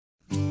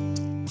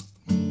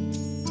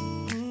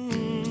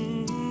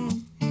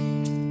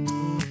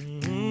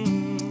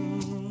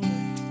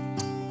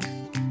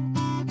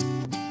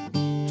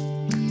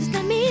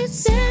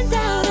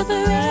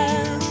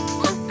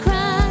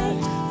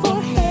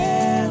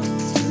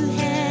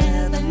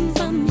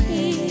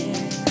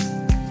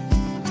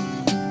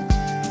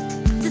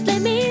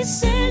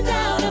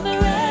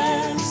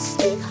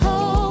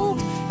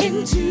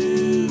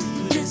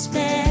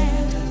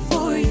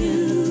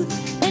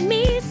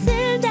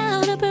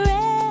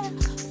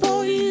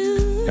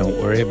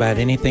Worry about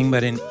anything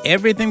but in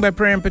everything by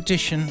prayer and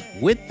petition.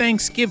 With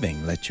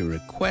thanksgiving, let your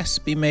requests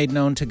be made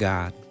known to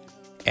God.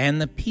 And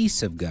the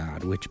peace of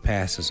God, which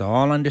passes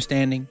all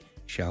understanding,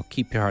 shall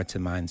keep your hearts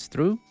and minds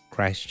through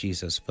Christ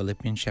Jesus.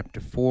 Philippians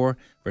chapter 4,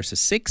 verses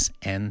 6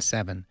 and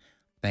 7.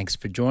 Thanks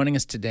for joining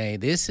us today.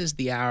 This is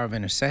the Hour of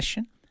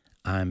Intercession.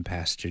 I'm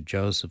Pastor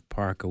Joseph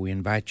Parker. We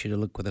invite you to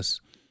look with us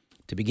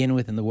to begin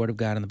with in the Word of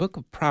God in the book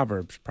of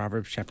Proverbs,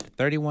 Proverbs chapter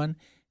 31,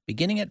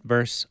 beginning at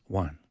verse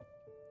 1.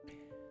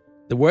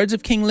 The words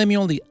of King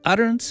Lemuel, the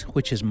utterance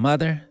which his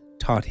mother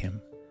taught him.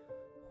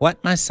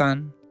 What, my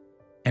son,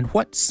 and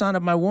what son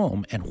of my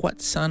womb, and what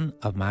son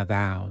of my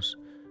vows?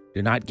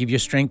 Do not give your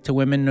strength to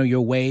women, nor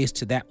your ways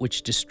to that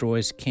which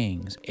destroys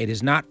kings. It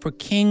is not for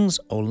kings,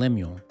 O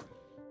Lemuel.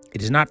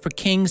 It is not for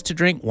kings to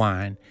drink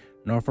wine,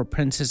 nor for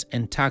princes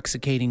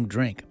intoxicating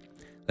drink,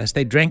 lest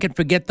they drink and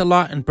forget the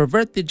law and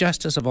pervert the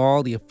justice of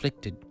all the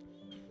afflicted.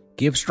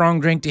 Give strong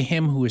drink to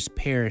him who is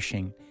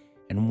perishing,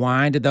 and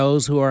wine to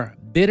those who are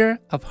bitter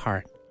of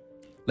heart.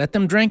 Let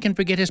them drink and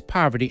forget his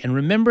poverty, and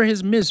remember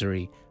his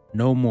misery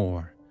no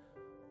more.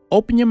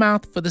 Open your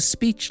mouth for the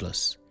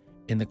speechless,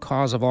 in the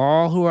cause of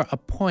all who are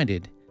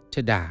appointed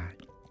to die.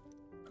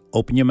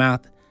 Open your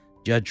mouth,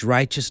 judge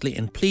righteously,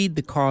 and plead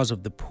the cause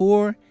of the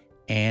poor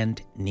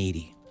and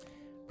needy.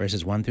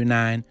 Verses 1 through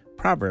 9,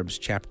 Proverbs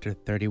chapter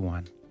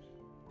 31.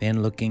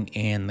 Then looking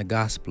in the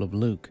Gospel of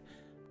Luke,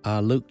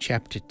 Luke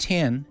chapter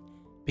 10,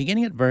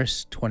 beginning at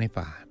verse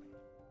 25.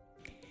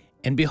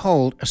 And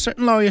behold, a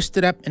certain lawyer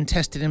stood up and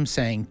tested him,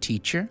 saying,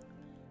 Teacher,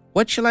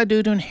 what shall I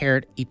do to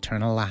inherit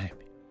eternal life?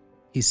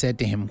 He said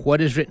to him,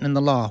 What is written in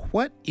the law?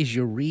 What is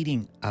your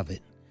reading of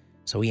it?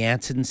 So he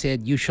answered and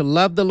said, You shall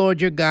love the Lord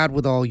your God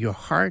with all your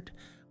heart,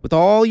 with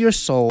all your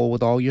soul,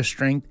 with all your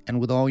strength, and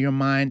with all your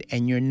mind,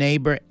 and your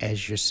neighbor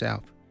as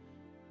yourself.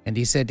 And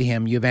he said to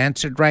him, You have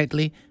answered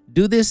rightly.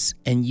 Do this,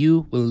 and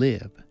you will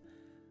live.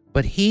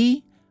 But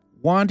he,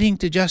 wanting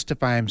to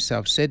justify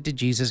himself, said to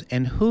Jesus,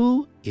 And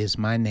who is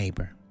my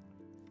neighbor?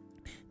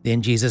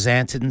 Then Jesus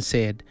answered and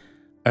said,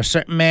 A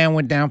certain man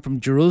went down from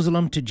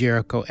Jerusalem to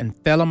Jericho and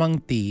fell among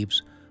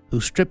thieves, who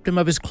stripped him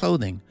of his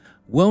clothing,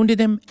 wounded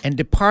him, and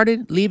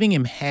departed, leaving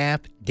him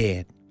half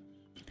dead.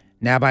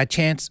 Now by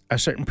chance a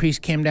certain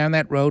priest came down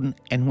that road,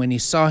 and when he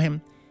saw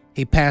him,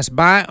 he passed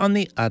by on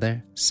the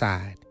other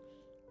side.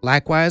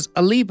 Likewise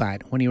a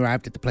Levite, when he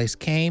arrived at the place,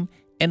 came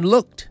and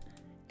looked,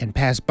 and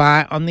passed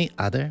by on the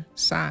other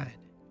side.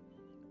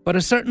 But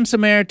a certain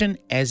Samaritan,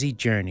 as he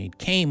journeyed,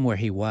 came where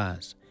he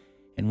was.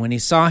 And when he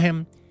saw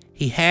him,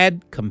 he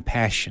had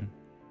compassion.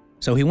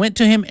 So he went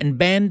to him and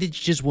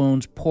bandaged his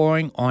wounds,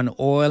 pouring on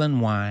oil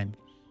and wine.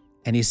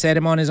 And he set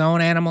him on his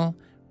own animal,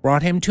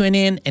 brought him to an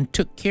inn, and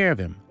took care of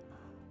him.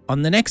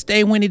 On the next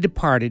day when he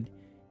departed,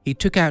 he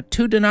took out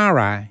 2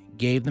 denarii,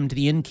 gave them to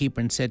the innkeeper,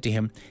 and said to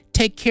him,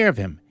 Take care of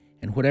him,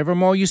 and whatever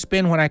more you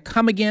spend, when I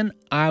come again,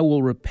 I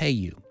will repay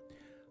you.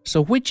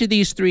 So which of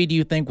these 3 do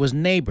you think was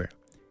neighbor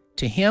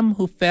to him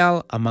who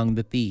fell among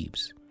the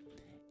thieves?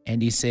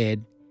 And he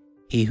said,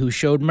 He who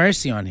showed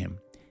mercy on him.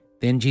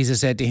 Then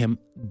Jesus said to him,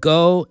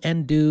 Go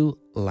and do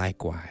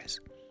likewise.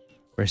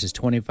 Verses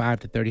 25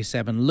 to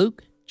 37,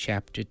 Luke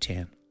chapter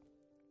 10.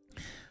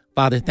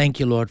 Father, thank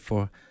you, Lord,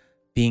 for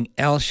being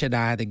El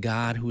Shaddai, the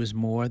God who is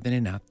more than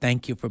enough.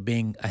 Thank you for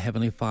being a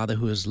Heavenly Father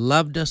who has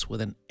loved us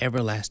with an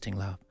everlasting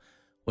love.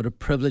 What a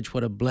privilege,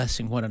 what a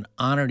blessing, what an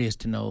honor it is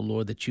to know,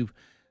 Lord, that you've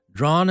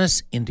drawn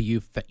us into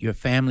your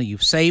family.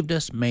 You've saved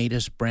us, made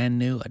us brand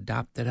new,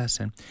 adopted us,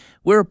 and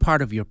we're a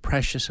part of your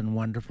precious and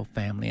wonderful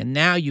family. And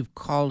now you've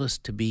called us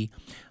to be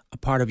a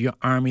part of your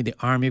army, the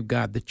army of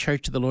God, the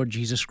church of the Lord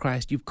Jesus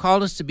Christ. You've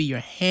called us to be your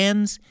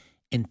hands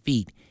and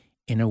feet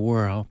in a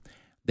world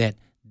that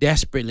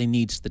desperately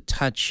needs the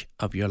touch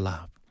of your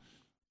love.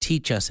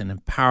 Teach us and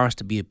empower us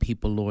to be a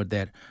people, Lord,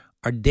 that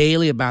are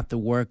daily about the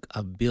work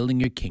of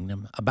building your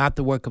kingdom, about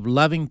the work of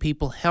loving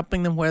people,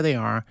 helping them where they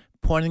are,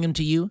 pointing them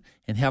to you,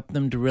 and help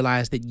them to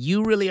realize that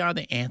you really are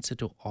the answer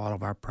to all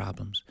of our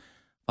problems.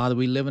 Father,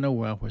 we live in a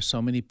world where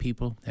so many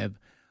people have,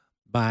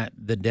 by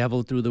the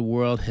devil through the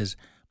world, has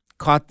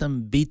caught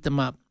them, beat them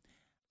up,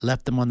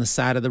 left them on the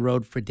side of the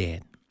road for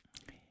dead.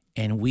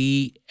 And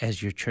we,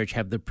 as your church,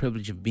 have the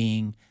privilege of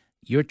being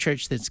your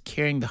church that's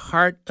carrying the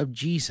heart of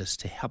Jesus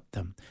to help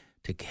them,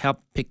 to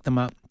help pick them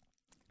up,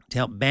 to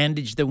help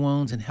bandage their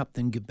wounds and help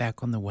them get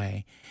back on the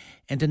way,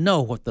 and to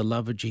know what the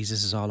love of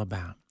Jesus is all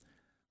about.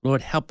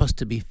 Lord, help us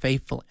to be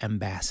faithful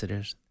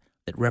ambassadors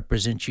that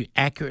represent you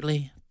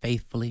accurately,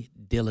 faithfully,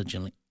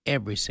 diligently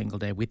every single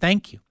day. We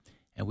thank you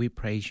and we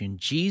praise you. In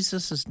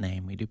Jesus'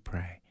 name we do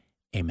pray.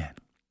 Amen.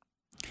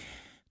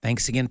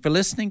 Thanks again for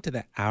listening to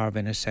the Hour of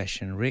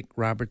Intercession. Rick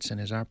Robertson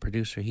is our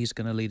producer. He's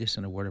going to lead us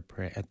in a word of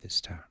prayer at this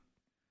time.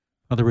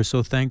 Father, we're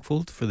so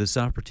thankful for this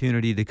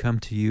opportunity to come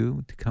to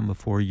you, to come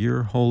before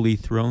your holy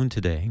throne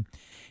today.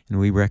 And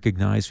we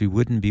recognize we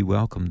wouldn't be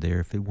welcomed there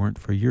if it weren't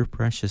for your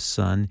precious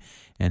Son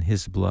and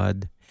his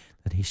blood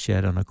that he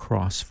shed on a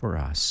cross for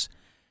us.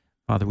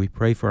 Father, we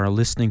pray for our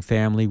listening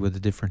family with the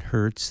different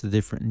hurts, the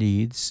different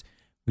needs.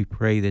 We We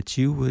pray that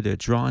you would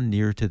draw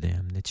near to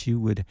them, that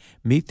you would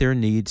meet their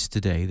needs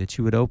today, that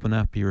you would open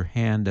up your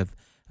hand of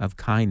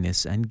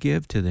kindness and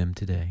give to them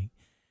today.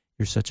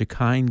 You're such a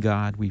kind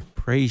God. We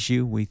praise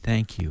you. We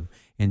thank you.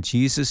 In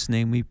Jesus'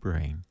 name we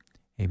pray.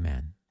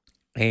 Amen.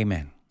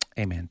 Amen.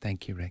 Amen.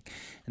 Thank you, Rick.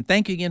 And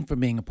thank you again for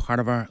being a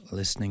part of our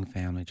listening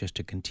family. Just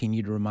a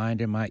continued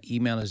reminder, my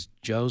email is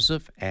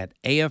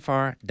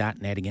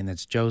joseph@afr.net. Again,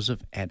 that's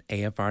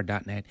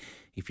joseph@afr.net.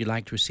 If you'd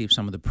like to receive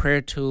some of the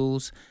prayer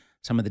tools,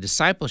 some of the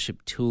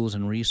discipleship tools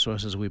and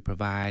resources we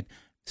provide,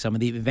 some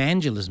of the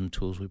evangelism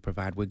tools we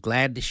provide, we're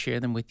glad to share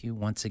them with you.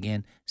 Once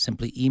again,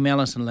 simply email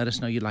us and let us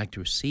know you'd like to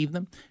receive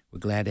them. We're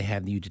glad to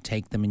have you to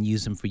take them and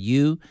use them for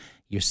you,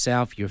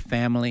 yourself, your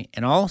family,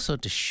 and also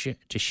to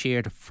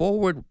share, to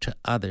forward to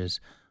others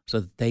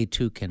so that they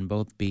too can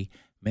both be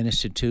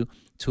ministered to.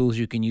 Tools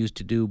you can use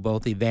to do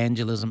both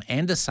evangelism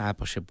and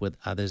discipleship with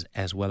others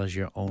as well as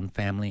your own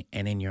family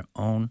and in your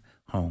own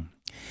home.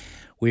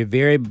 We're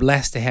very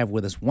blessed to have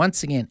with us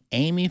once again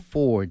Amy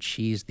Ford.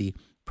 She's the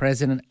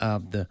president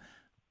of the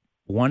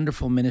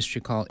wonderful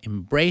ministry called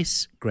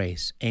Embrace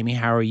Grace. Amy,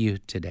 how are you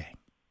today?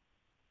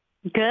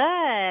 Good.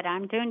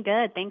 I'm doing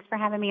good. Thanks for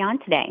having me on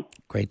today.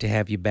 Great to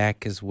have you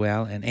back as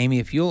well. And Amy,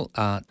 if you'll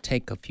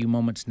take a few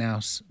moments now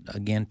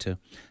again to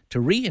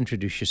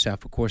reintroduce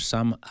yourself. Of course,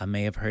 some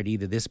may have heard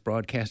either this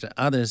broadcast or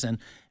others, and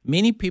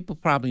many people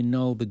probably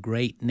know the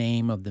great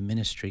name of the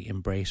ministry,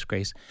 Embrace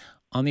Grace.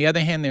 On the other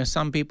hand, there are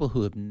some people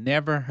who have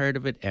never heard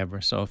of it ever.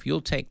 So if you'll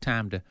take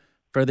time to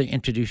further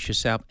introduce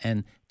yourself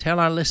and tell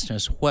our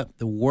listeners what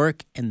the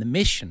work and the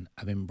mission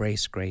of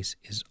Embrace Grace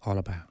is all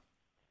about.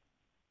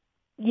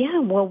 Yeah,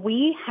 well,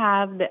 we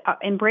have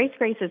Embrace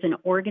Grace is an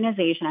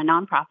organization, a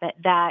nonprofit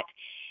that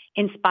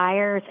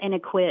inspires and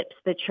equips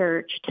the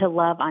church to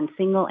love on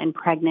single and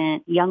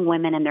pregnant young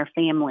women and their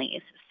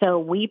families. So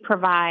we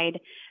provide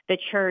the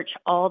church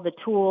all the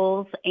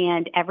tools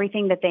and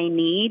everything that they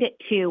need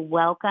to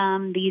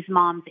welcome these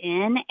moms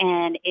in.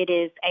 And it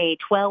is a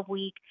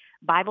 12-week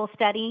Bible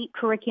study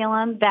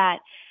curriculum that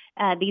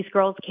these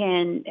girls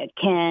can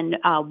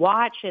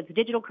watch. It's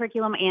digital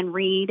curriculum and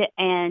read,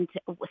 and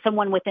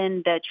someone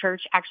within the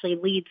church actually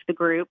leads the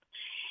group.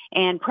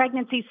 And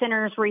pregnancy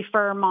centers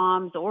refer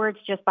moms, or it's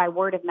just by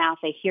word of mouth.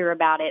 They hear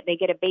about it. They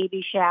get a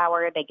baby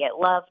shower. They get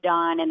loved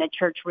on, and the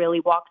church really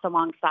walks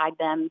alongside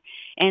them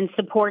and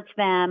supports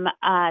them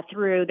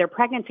through their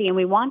pregnancy. And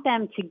we want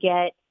them to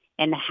get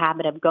in the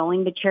habit of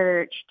going to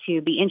church,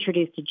 to be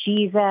introduced to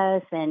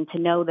Jesus, and to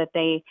know that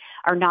they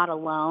are not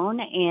alone.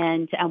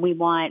 And we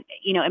want,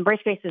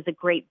 Embrace Grace is a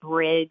great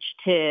bridge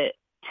to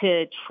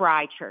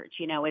try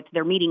church.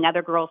 They're meeting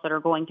other girls that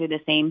are going through the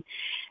same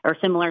or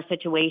similar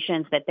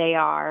situations that they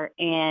are,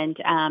 and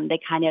they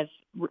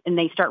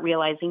start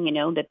realizing,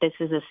 that this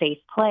is a safe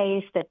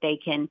place that they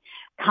can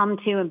come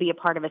to and be a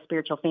part of a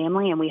spiritual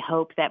family. And we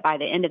hope that by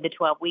the end of the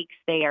 12 weeks,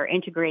 they are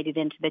integrated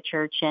into the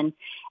church and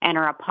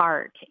are a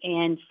part.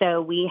 And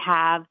so we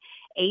have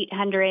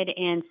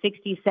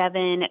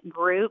 867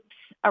 groups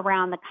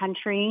around the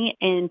country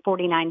in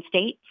 49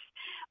 states.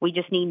 We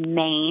just need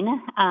Maine.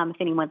 If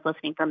anyone's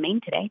listening from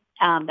Maine today,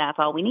 that's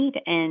all we need.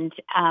 And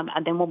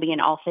then we'll be in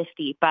all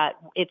 50. But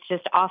it's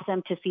just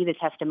awesome to see the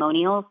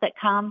testimonials that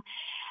come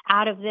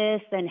out of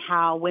this and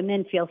how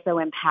women feel so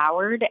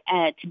empowered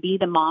to be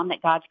the mom that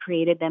God's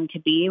created them to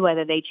be,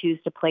 whether they choose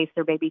to place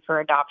their baby for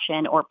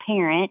adoption or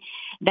parent,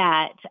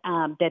 that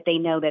they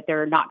know that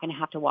they're not going to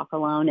have to walk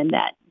alone, and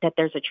that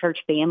there's a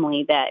church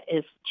family that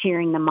is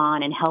cheering them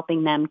on and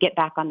helping them get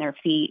back on their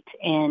feet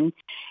and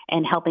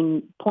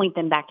helping point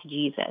them back to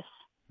Jesus.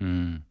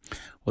 Well,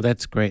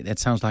 that's great. That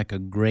sounds like a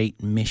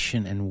great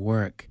mission and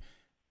work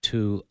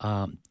to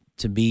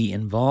be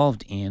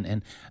involved in.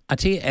 And I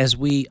tell you, as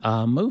we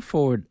move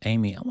forward,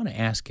 Amy, I want to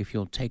ask if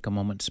you'll take a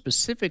moment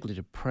specifically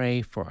to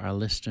pray for our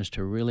listeners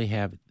to really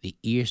have the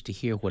ears to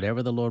hear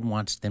whatever the Lord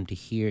wants them to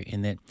hear.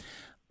 And that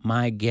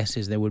my guess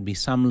is there would be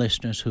some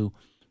listeners who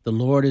the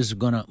Lord is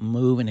going to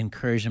move and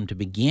encourage them to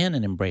begin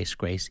and embrace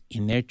grace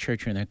in their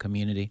church or in their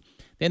community.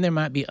 Then there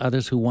might be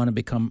others who want to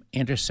become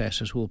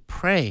intercessors who will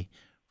pray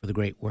for the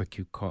great work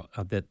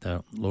that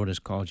the Lord has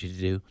called you to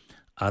do.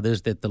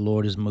 Others that the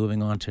Lord is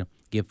moving on to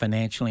give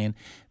financially, and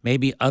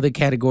maybe other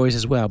categories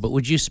as well. But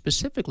would you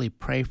specifically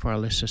pray for our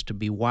listeners to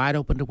be wide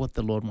open to what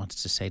the Lord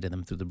wants to say to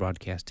them through the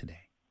broadcast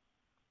today?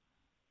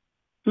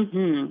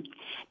 Mm-hmm.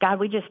 God,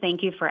 we just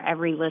thank you for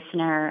every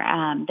listener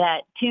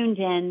that tuned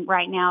in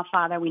right now,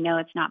 Father. We know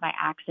it's not by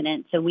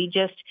accident. So we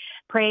just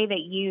pray that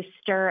you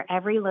stir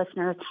every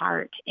listener's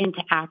heart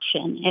into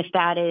action, if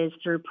that is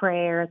through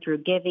prayer, through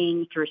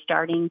giving, through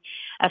starting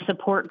a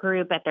support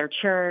group at their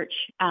church.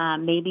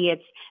 Maybe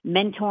it's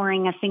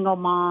mentoring a single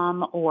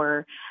mom,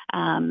 or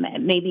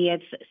maybe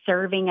it's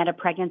serving at a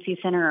pregnancy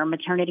center or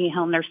maternity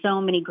home. There's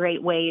so many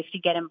great ways to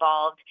get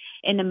involved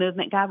in the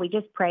movement. God, we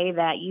just pray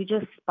that you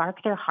just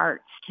spark their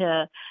hearts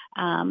to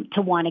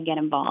want to get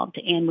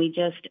involved. And we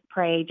just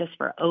pray just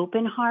for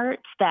open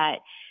hearts,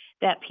 that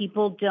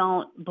people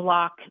don't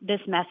block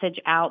this message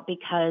out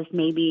because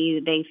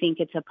maybe they think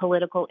it's a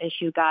political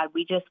issue. God,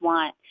 we just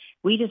want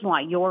we just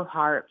want your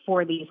heart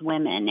for these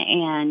women.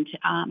 And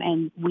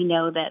we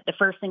know that the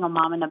first single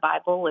mom in the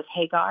Bible was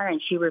Hagar,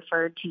 and she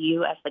referred to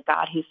you as the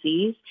God who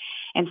sees.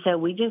 And so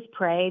we just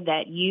pray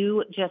that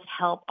you just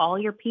help all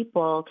your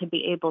people to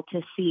be able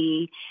to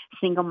see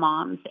single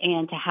moms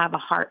and to have a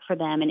heart for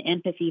them and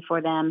empathy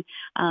for them.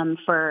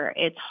 For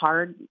it's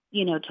hard,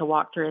 to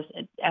walk through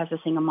as a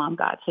single mom,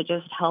 God. So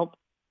just help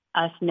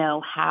us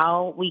know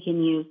how we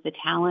can use the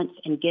talents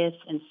and gifts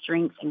and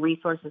strengths and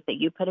resources that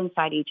you put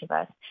inside each of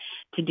us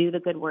to do the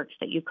good works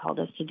that you called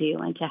us to do,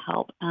 and to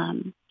help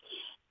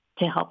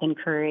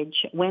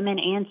encourage women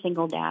and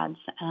single dads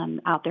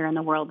out there in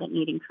the world that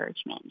need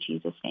encouragement. In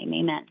Jesus' name,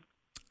 amen.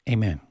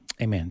 Amen.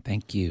 Amen.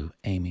 Thank you,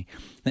 Amy.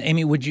 Now,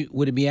 Amy, would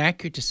it be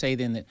accurate to say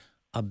then that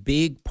a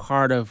big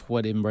part of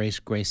what Embrace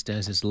Grace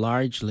does is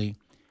largely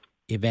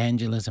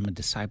evangelism and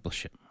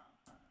discipleship?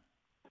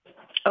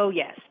 Oh,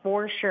 yes,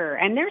 for sure.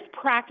 And there's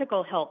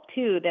practical help,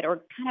 too, that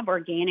kind of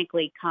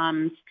organically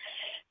comes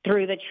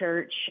through the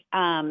church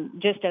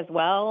just as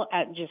well,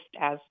 just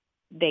as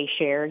they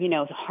share,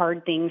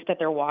 hard things that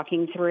they're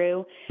walking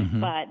through.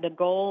 Mm-hmm. But the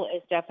goal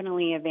is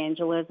definitely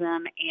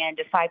evangelism and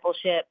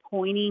discipleship,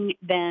 pointing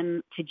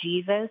them to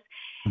Jesus.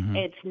 Mm-hmm.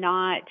 It's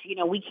not,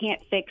 we can't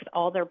fix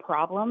all their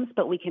problems,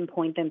 but we can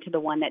point them to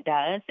the one that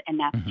does, and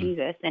that's mm-hmm.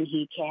 Jesus. And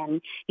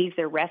he's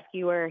their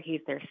rescuer,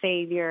 he's their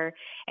savior.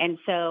 And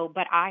so,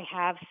 but I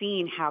have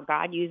seen how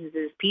God uses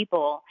his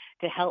people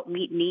to help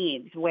meet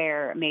needs,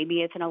 where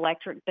maybe it's an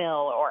electric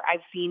bill, or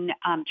I've seen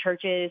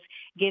churches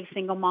give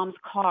single moms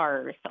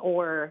cars,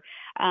 or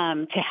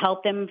to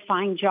help them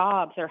find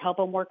jobs, or help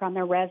them work on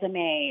their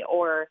resume,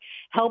 or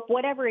help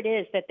whatever it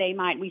is that they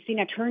might. We've seen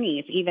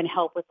attorneys even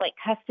help with like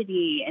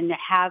custody and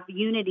have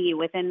unity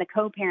within the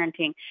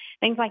co-parenting,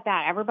 things like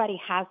that. Everybody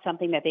has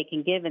something that they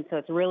can give. And so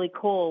it's really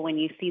cool when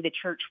you see the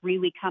church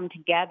really come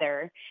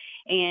together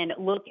and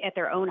look at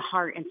their own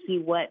heart and see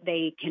what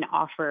they can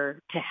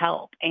offer to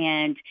help.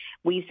 And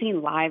we've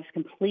seen lives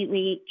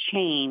completely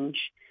change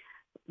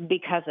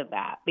because of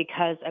that,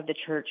 because of the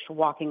church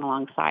walking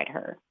alongside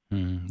her.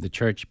 The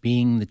church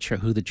being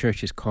who the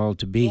church is called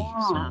to be. Yeah.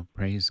 So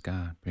praise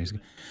God. Praise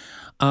God.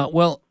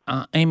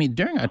 Amy,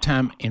 during our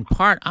time, in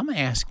part, I'm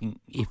asking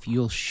if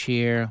you'll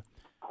share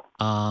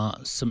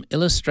some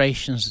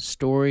illustrations,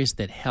 stories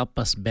that help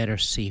us better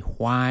see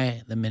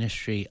why a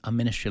ministry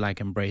like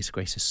Embrace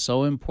Grace is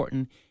so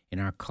important in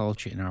our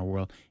culture, in our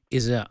world.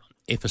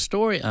 If a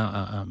story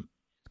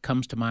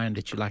comes to mind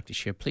that you'd like to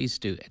share, please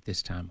do at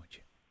this time, would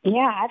you?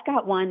 Yeah, I've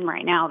got one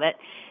right now that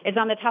is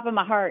on the top of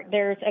my heart.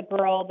 There's a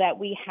girl that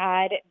we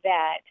had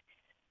that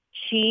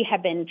she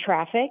had been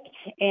trafficked,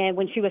 and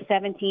when she was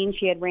 17,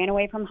 she had ran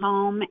away from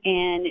home,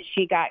 and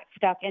she got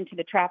stuck into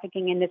the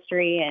trafficking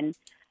industry, and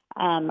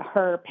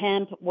her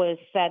pimp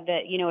said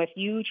that, if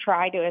you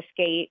try to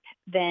escape,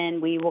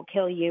 then we will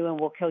kill you and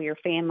we'll kill your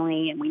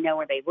family, and we know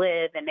where they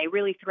live. And they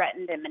really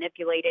threatened and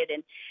manipulated,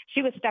 and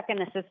she was stuck in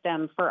the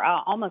system for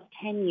almost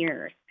 10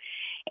 years.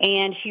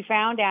 And she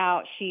found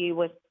out she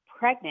was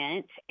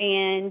pregnant,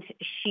 and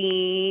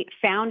she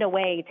found a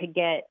way to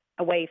get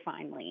away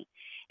finally,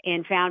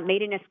 and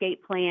made an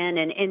escape plan.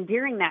 And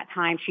during that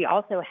time, she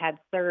also had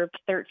served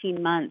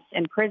 13 months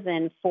in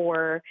prison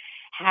for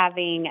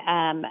having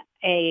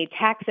a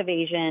tax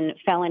evasion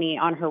felony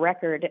on her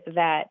record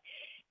that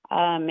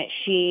the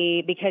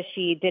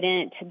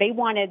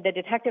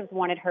detectives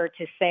wanted her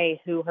to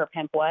say who her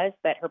pimp was,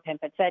 but her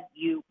pimp had said,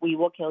 we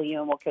will kill you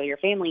and we'll kill your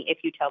family if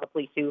you tell the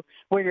police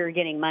where you're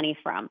getting money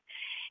from,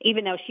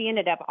 even though she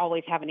ended up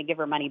always having to give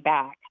her money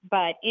back.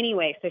 But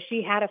anyway, so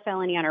she had a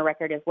felony on her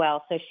record as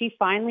well. So she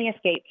finally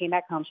escaped, came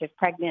back home. She was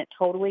pregnant,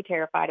 totally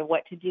terrified of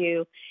what to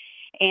do.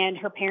 And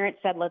her parents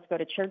said, let's go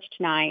to church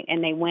tonight.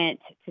 And they went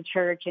to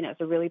church, and it was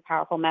a really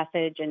powerful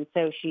message. And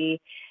so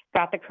she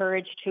got the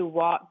courage to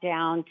walk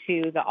down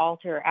to the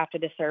altar after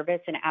the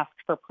service and ask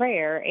for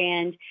prayer.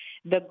 And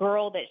the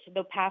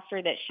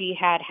pastor that she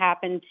had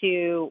happened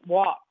to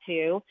walk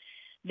to,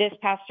 this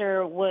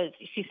pastor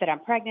she said, I'm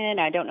pregnant,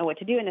 I don't know what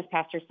to do. And this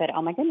pastor said,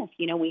 oh my goodness,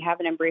 we have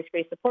an Embrace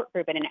Grace support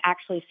group, and it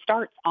actually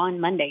starts on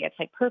Monday. It's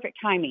like perfect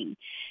timing.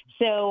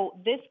 So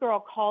this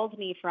girl called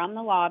me from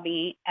the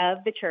lobby of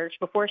the church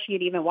before she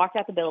had even walked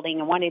out the building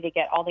and wanted to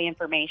get all the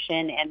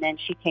information. And then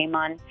she came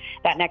on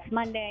that next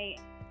Monday.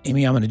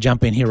 Amy, I'm going to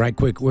jump in here right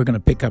quick. We're going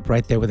to pick up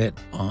right there with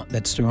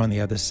that story on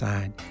the other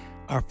side.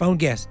 Our phone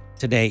guest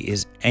today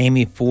is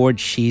Amy Ford.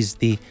 She's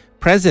the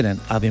president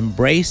of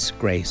Embrace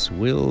Grace.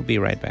 We'll be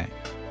right back.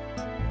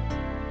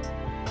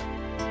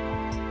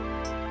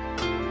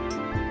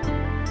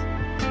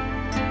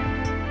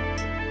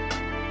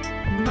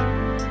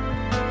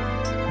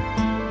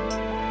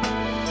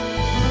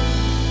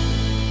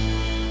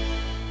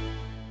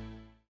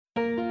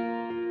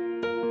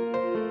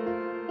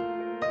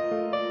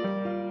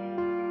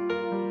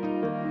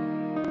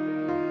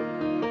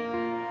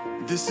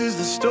 This is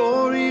the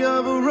story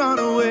of a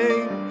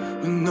runaway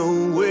with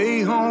no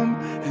way home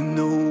and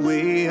no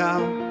way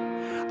out.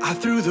 I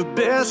threw the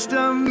best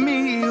of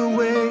me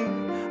away.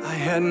 I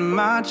had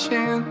my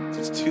chance,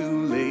 it's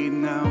too late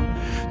now.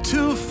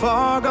 Too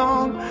far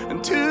gone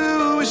and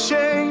too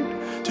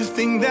ashamed to to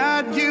think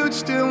that you'd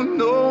still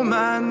know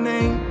my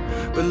name.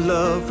 But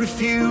love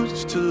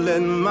refused to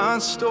let my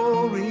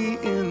story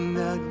end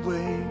that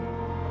way.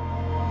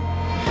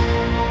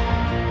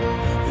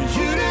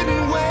 You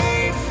didn't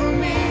wait for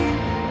me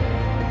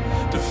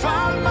to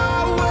find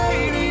my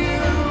way to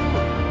you.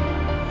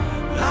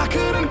 I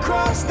couldn't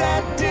cross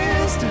that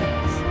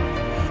distance,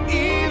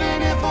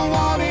 even if I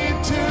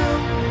wanted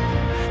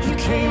to. You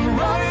came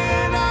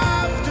running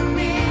after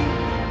me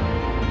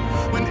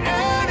when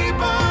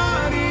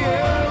anybody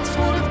else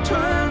would have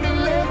turned and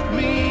left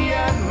me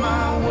at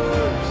my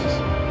worst.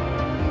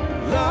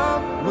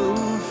 Love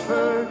moved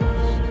first.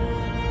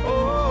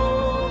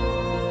 Oh,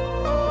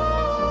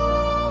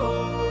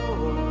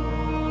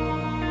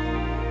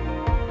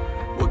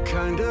 what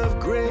kind of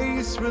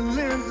grace,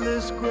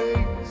 relentless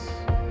grace,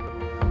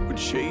 would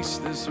chase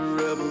this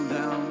rebel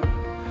down,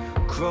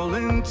 crawl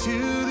into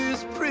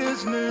this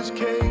prisoner's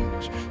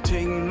cage,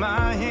 take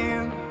my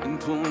hand and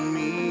pull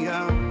me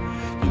out.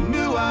 You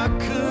knew I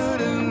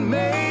couldn't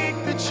make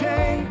the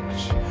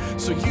change,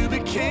 so you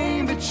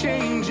became the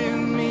change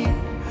in me.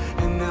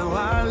 And now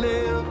I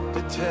live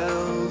to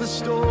tell the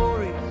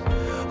story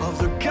of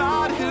the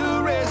God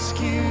who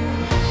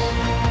rescues.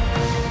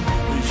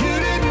 You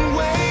didn't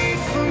wait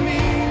for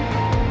me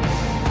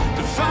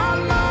to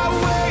find my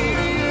way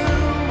to you.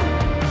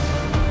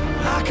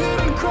 I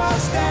couldn't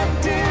cross that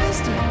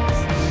distance,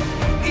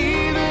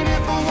 even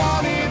if I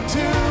wanted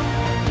to.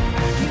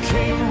 You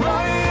came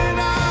running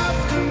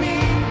after me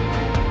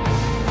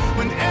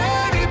when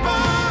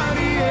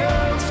anybody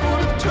else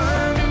would have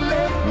turned and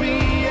left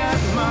me at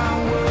my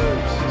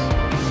worst.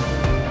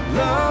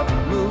 Love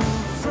moved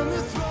from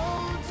the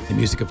throne. The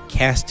music of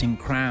Casting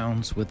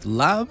Crowns with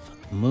Love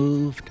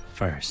Moved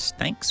First.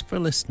 Thanks for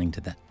listening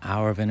to the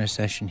Hour of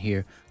Intercession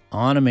here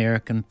on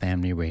American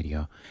Family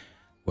Radio.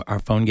 Our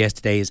phone guest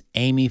today is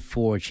Amy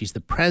Ford. She's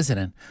the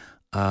president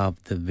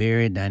of the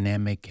very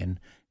dynamic and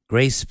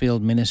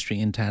grace-filled ministry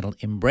entitled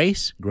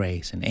Embrace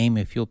Grace. And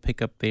Amy, if you'll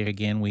pick up there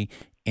again, we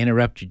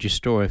interrupted your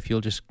story. If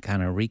you'll just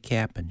kind of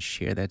recap and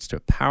share that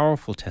story.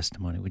 Powerful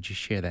testimony. Would you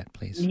share that,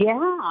 please?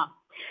 Yeah.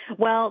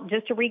 Well,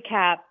 just to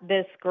recap,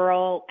 this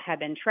girl had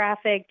been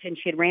trafficked, and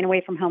she had ran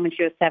away from home when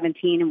she was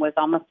 17 and was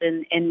almost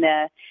in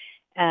the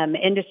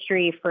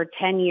industry for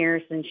 10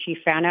 years. And she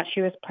found out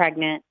she was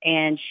pregnant,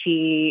 and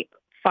she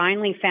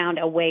finally found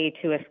a way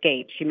to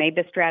escape. She made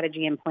the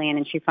strategy and plan,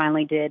 and she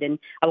finally did. And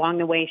along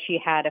the way, she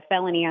had a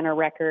felony on her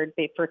record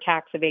for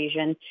tax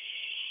evasion.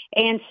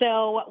 And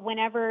so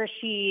whenever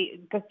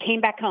she came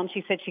back home,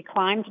 she said she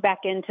climbed back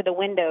into the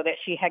window that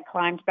she had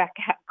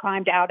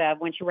climbed out of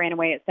when she ran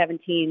away at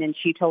 17. And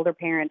she told her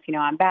parents,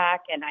 I'm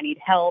back and I need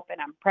help and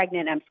I'm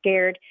pregnant and I'm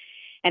scared.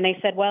 And they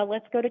said, well,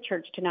 let's go to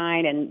church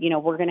tonight and,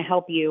 we're going to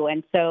help you.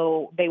 And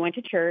so they went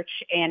to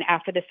church, and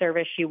after the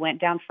service, she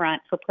went down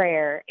front for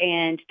prayer.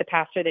 And the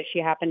pastor that she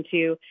happened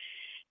to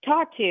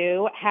talk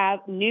to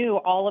knew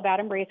all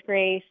about Embrace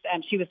Grace.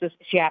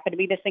 She happened to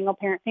be the single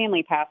parent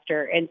family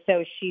pastor. And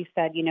so she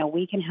said,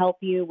 we can help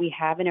you. We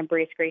have an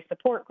Embrace Grace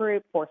support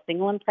group for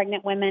single and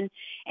pregnant women,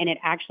 and it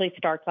actually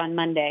starts on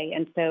Monday.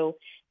 And so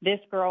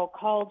this girl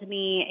called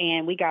me,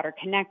 and we got her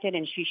connected,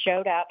 and she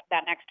showed up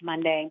that next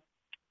Monday.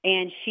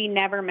 And she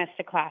never missed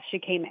a class. She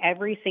came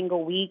every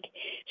single week.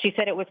 She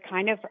said it was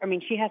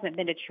she hasn't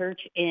been to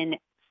church in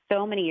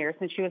so many years,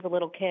 since she was a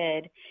little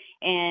kid.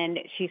 And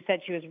she said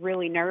she was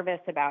really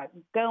nervous about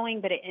going,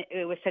 but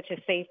it was such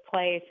a safe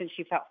place, and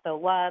she felt so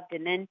loved.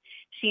 And then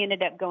she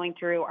ended up going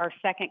through our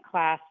second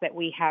class that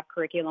we have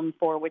curriculum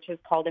for, which is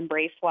called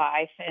Embrace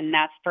Life. And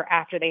that's for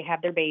after they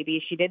have their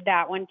baby. She did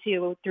that one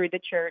too through the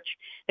church.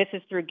 This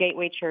is through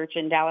Gateway Church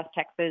in Dallas,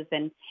 Texas.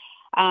 And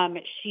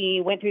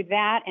she went through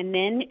that, and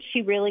then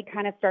she really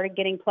kind of started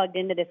getting plugged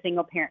into the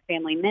single parent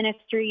family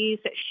ministries.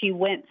 She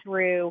went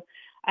through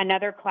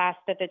another class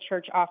that the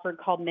church offered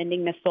called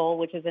Mending the Soul,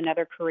 which is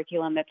another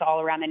curriculum that's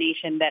all around the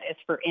nation that is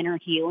for inner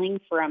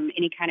healing from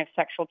any kind of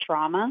sexual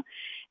trauma.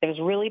 It was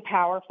really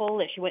powerful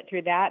that she went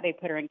through that. They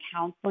put her in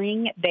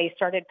counseling. They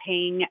started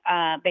paying,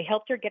 they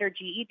helped her get her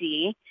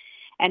GED.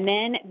 And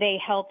then they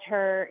helped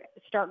her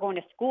start going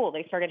to school.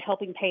 They started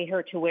helping pay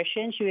her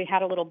tuition. She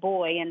had a little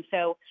boy, and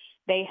so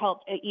they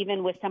helped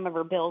even with some of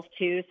her bills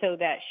too, so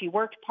that she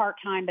worked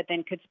part-time but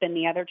then could spend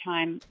the other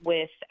time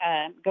with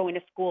going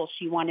to school.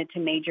 She wanted to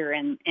major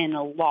in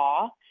a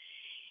law,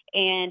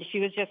 and she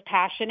was just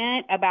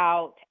passionate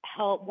about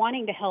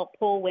wanting to help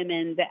pull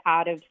women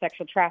out of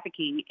sexual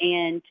trafficking.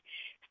 And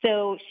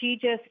so she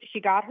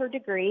got her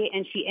degree,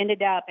 and she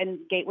ended up, and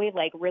Gateway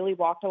really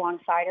walked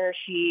alongside her.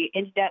 She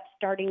ended up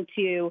starting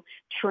to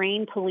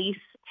train police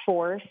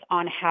force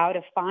on how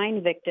to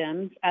find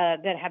victims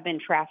that have been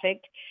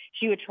trafficked.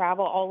 She would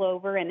travel all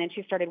over, and then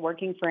she started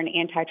working for an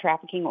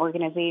anti-trafficking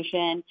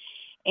organization.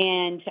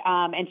 And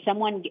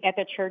someone at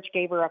the church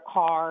gave her a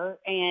car,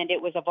 and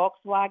it was a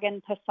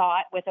Volkswagen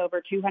Passat with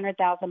over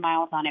 200,000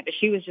 miles on it. But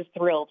she was just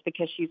thrilled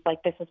because she's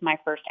like, this is my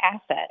first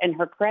asset. And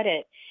her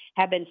credit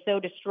had been so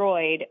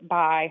destroyed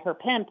by her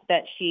pimp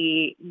that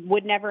she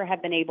would never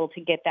have been able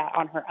to get that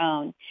on her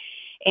own.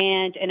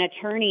 And an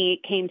attorney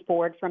came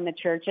forward from the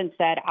church and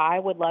said, I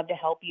would love to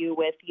help you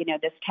with,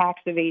 this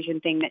tax evasion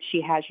thing that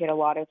she has. She had a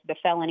lot of the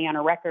felony on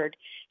her record.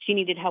 She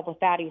needed help with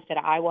that. He said,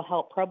 I will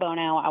help pro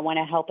bono. I want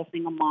to help a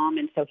single mom.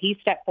 And so he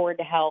stepped forward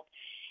to help.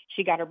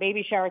 She got her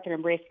baby shower through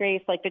Embrace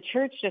Grace. Like, the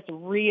church just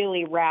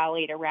really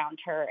rallied around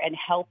her and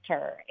helped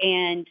her.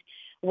 And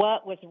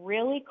what was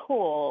really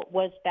cool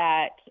was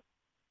that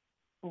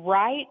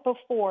right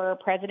before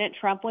President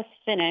Trump was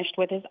finished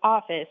with his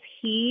office,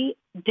 he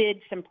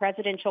did some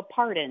presidential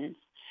pardons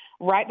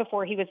right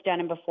before he was done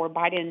and before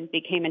Biden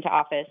came into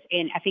office.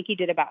 And I think he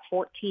did about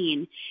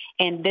 14.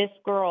 And this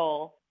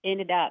girl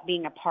ended up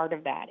being a part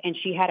of that. And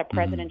she had a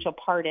presidential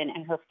pardon,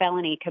 and her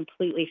felony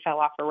completely fell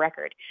off her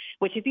record,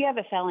 which if you have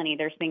a felony,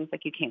 there's things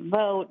like you can't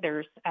vote.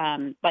 There's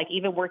like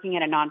even working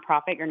at a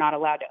nonprofit, you're not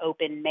allowed to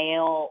open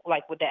mail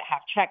like would that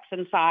have checks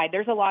inside.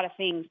 There's a lot of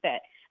things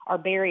that are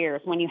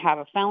barriers when you have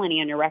a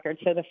felony on your record.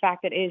 So the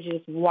fact that it is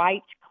just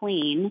wiped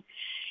clean.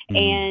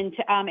 And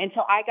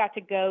so I got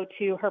to go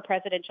to her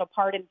presidential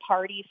pardon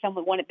party.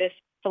 One of this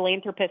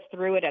philanthropist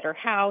threw it at her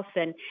house,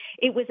 and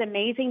it was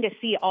amazing to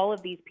see all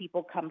of these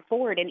people come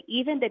forward. And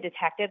even the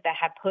detective that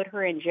had put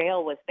her in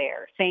jail was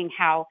there, saying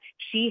how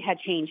she had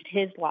changed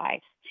his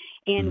life.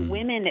 And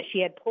women that she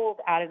had pulled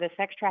out of the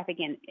sex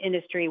trafficking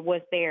industry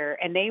was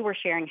there, and they were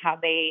sharing how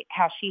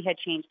she had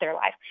changed their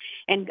life.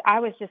 And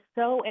I was just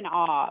so in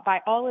awe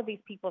by all of these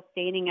people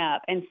standing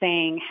up and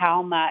saying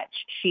how much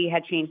she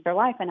had changed their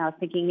life. And I was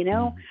thinking,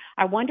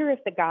 I wonder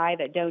if the guy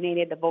that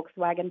donated the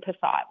Volkswagen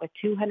Passat with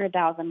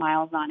 200,000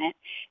 miles on it,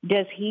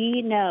 does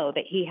he know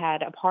that he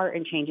had a part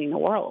in changing the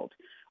world?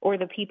 Or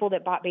the people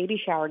that bought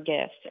baby shower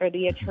gifts, or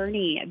the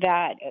attorney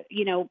that,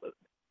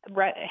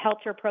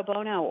 helped her pro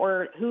bono,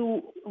 or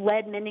who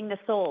led Mending the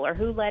Soul, or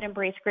who led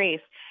Embrace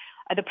Grace,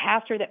 the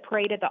pastor that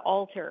prayed at the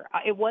altar.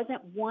 It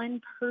wasn't one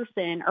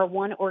person or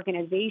one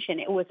organization.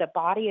 It was a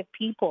body of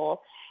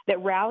people that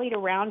rallied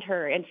around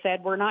her and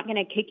said, we're not going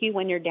to kick you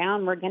when you're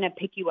down. We're going to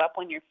pick you up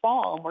when you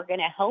fall, and we're going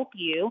to help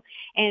you.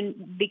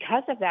 And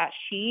because of that,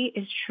 she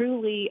is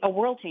truly a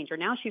world changer.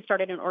 Now she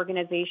started an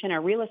organization,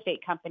 a real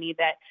estate company,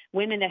 that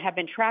women that have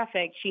been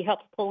trafficked, she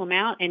helps pull them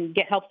out and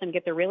helps them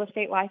get their real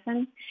estate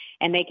license,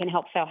 and they can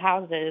help sell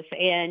houses.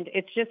 And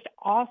it's just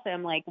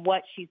awesome, like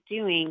what she's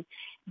doing.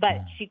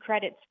 But she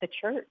credits the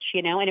church,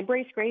 and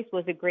Embrace Grace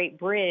was a great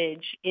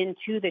bridge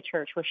into the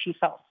church where she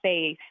felt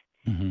safe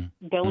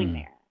going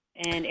there.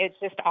 And it's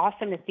just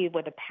awesome to see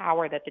what the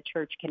power that the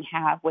church can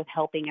have with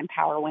helping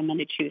empower women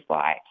to choose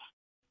life.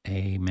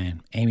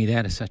 Amen. Amy,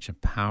 that is such a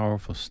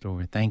powerful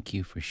story. Thank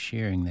you for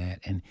sharing that.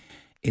 And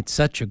it's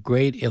such a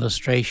great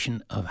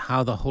illustration of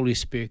how the Holy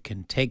Spirit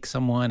can take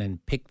someone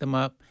and pick them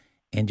up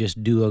and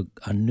just do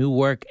a new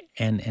work.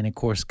 And of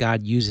course,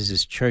 God uses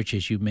his church,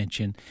 as you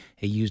mentioned.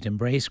 He used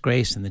Embrace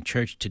Grace and the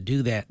church to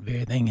do that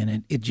very thing.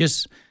 And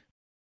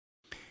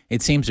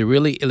it seems to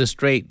really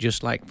illustrate,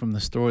 just like from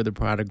the story of the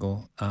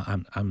prodigal,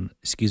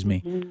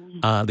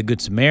 the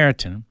Good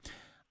Samaritan.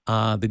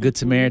 The Good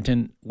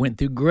Samaritan went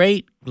through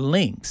great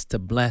lengths to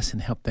bless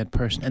and help that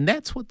person. And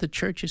that's what the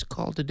church is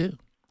called to do.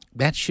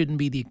 That shouldn't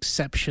be the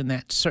exception.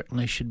 That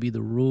certainly should be the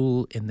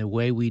rule in the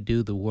way we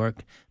do the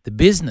work, the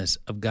business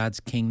of God's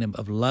kingdom,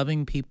 of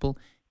loving people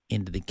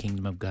into the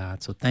kingdom of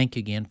God. So thank you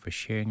again for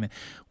sharing that.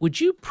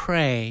 Would you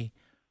pray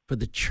for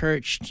the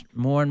church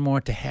more and more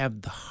to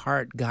have the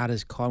heart God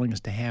is calling us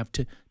to have,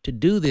 to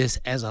do this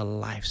as a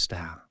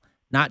lifestyle,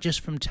 not just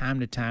from time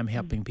to time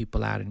helping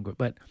people out,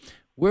 but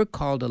we're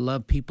called to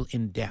love people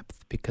in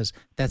depth, because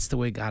that's the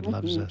way God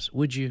loves us.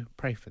 Would you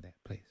pray for that,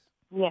 please?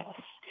 Yes.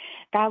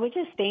 God, we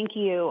just thank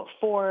you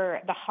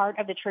for the heart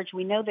of the church.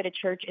 We know that a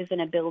church isn't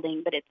a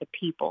building, but it's a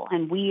people,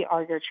 and we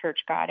are your church,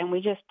 God. And we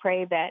just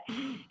pray that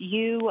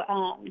you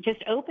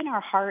just open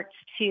our hearts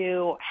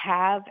to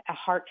have a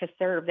heart to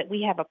serve, that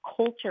we have a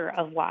culture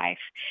of life,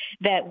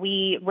 that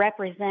we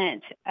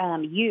represent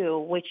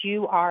you, which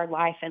you are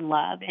life and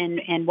love.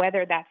 And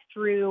whether that's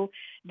through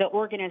the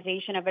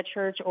organization of a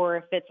church, or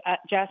if it's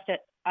just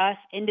us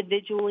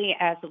individually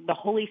as the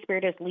Holy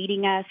Spirit is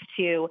leading us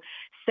to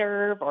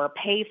serve or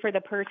pay for the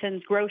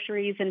person's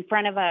groceries in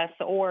front of us,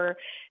 or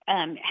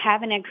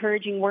have an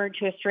encouraging word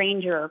to a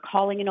stranger, or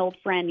calling an old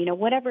friend,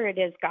 whatever it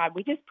is, God,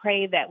 we just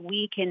pray that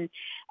we can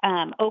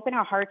open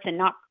our hearts and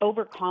not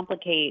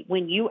overcomplicate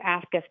when you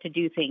ask us to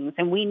do things.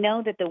 And we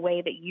know that the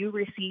way that you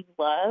receive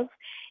love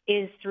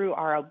is through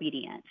our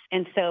obedience.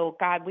 And so,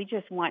 God, we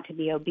just want to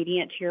be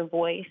obedient to your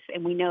voice.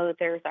 And we know that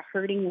there's a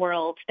hurting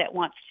world that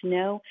wants to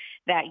know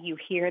that you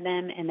hear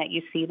them and that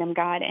you see them,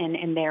 God,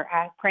 and they're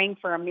praying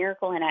for a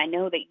miracle. And I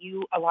know that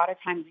you a lot of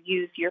times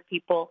use your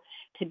people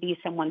to be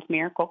someone's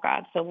miracle,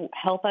 God. So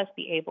help us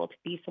be able to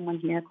be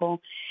someone's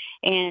miracle.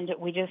 And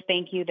we just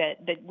thank you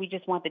that we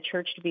just want the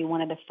church to be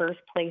one of the first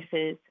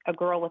places a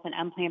girl with an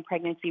unplanned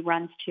pregnancy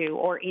runs to,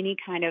 or any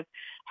kind of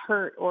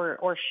hurt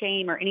or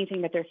shame or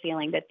anything that they're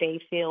feeling, that they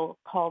feel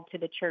called to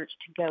the church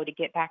to go to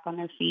get back on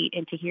their feet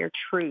and to hear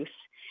truth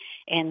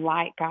and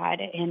light,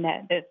 God, and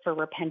that for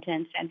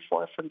repentance and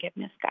for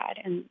forgiveness, God.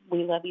 And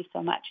we love you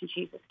so much. In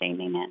Jesus' name,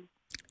 amen.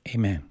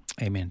 Amen.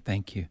 Amen.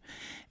 Thank you.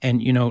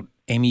 And,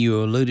 Amy,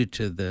 you alluded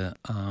to the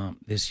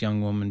this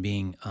young woman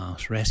being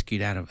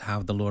rescued out of,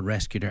 how the Lord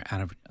rescued her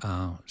out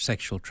of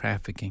sexual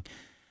trafficking.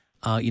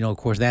 Of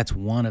course, that's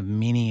one of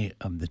many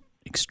of the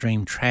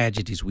extreme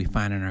tragedies we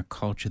find in our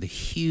culture. The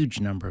huge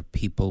number of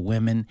people,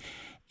 women,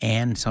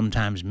 and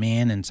sometimes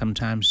men, and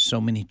sometimes so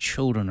many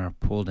children are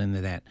pulled into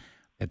that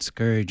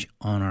scourge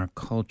on our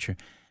culture.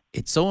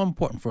 It's so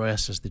important for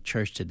us as the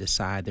church to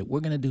decide that we're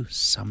going to do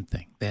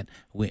something, that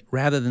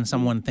rather than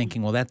someone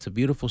thinking, well, that's a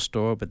beautiful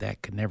story, but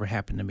that could never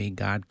happen to me.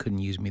 God couldn't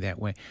use me that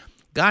way.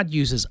 God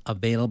uses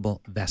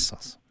available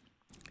vessels.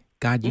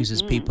 God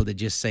uses people that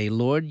just say,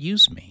 Lord,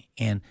 use me.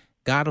 And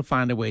God will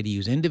find a way to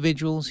use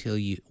individuals. He'll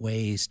use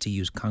ways to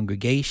use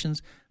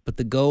congregations. But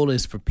the goal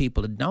is for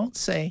people to don't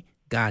say,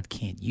 God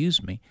can't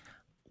use me.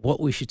 What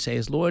we should say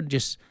is, Lord,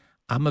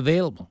 I'm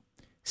available.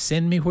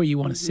 Send me where you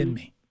want to send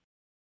me.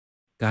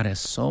 God has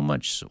so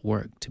much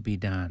work to be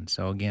done.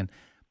 So again,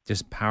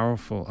 just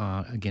powerful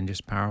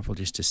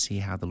just to see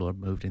how the Lord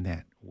moved in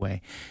that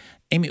way.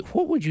 Amy,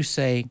 what would you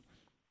say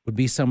would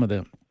be some of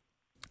the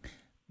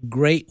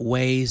great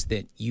ways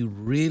that you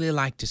really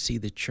like to see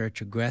the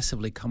church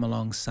aggressively come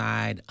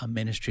alongside a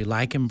ministry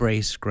like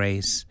Embrace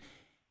Grace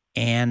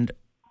and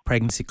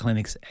pregnancy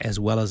clinics, as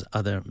well as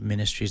other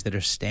ministries that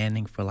are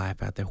standing for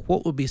life out there?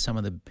 What would be some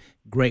of the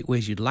great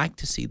ways you'd like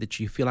to see that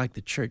you feel like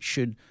the church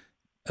should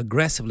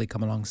aggressively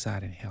come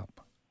alongside and help?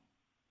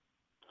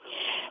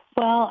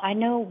 Well, I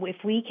know if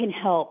we can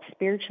help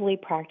spiritually,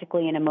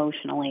 practically, and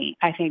emotionally,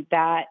 I think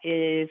that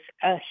is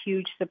a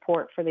huge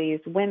support for these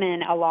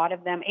women, a lot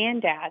of them,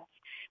 and dads.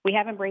 We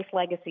have Embrace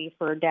Legacy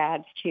for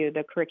dads, too,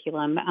 the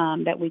curriculum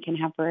that we can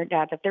have for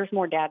dads. If there's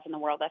more dads in the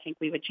world, I think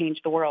we would change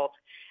the world.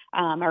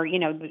 Or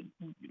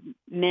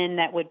men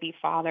that would be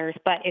fathers.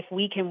 But if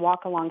we can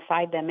walk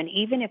alongside them, and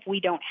even if we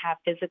don't have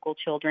physical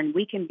children,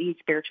 we can be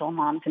spiritual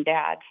moms and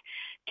dads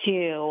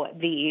to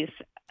these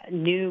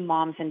new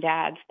moms and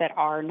dads that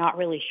are not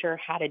really sure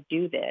how to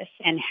do this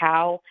and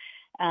how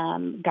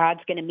God's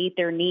going to meet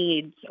their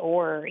needs,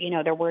 or,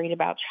 they're worried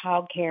about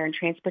childcare and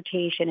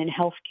transportation and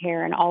health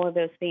care and all of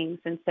those things.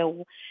 And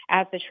so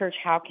as the church,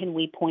 how can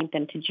we point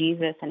them to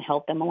Jesus and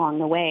help them along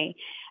the way?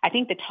 I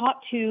think the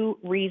top two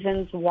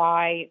reasons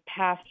why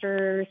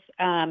pastors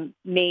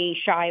may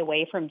shy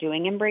away from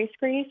doing Embrace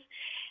Grace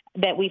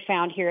that we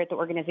found here at the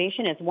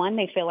organization is, one,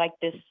 they feel like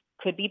this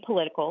could be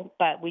political,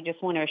 but we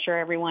just want to assure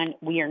everyone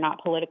we are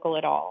not political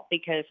at all,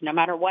 because no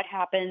matter what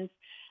happens,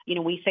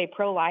 we say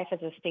pro-life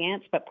is a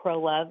stance, but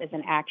pro-love is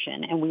an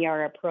action. And we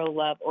are a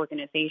pro-love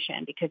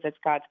organization because it's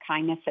God's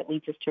kindness that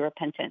leads us to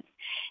repentance.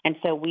 And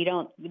so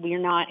we're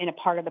not in a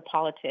part of the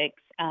politics.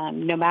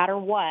 No matter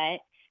what,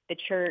 the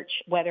church,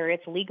 whether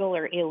it's legal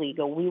or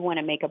illegal, we want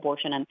to make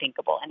abortion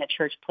unthinkable. And the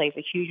church plays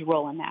a huge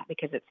role in that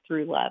because it's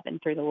through love and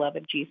through the love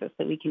of Jesus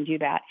that we can do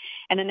that.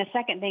 And then the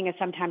second thing is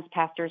sometimes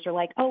pastors are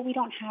like, oh, we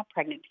don't have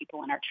pregnant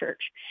people in our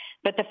church.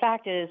 But the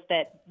fact is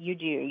that you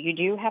do. You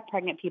do have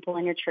pregnant people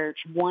in your church.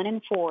 1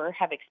 in 4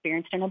 have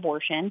experienced an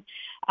abortion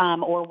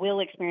or will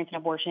experience an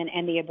abortion.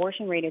 And the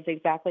abortion rate is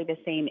exactly the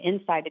same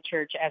inside the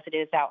church as it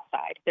is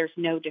outside. There's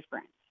no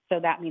difference. So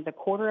that means a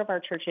quarter of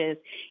our churches,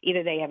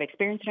 either they have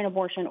experienced an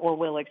abortion or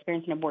will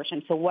experience an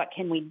abortion. So what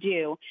can we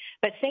do?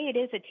 But say it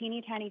is a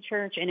teeny tiny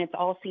church and it's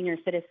all senior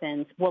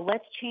citizens. Well,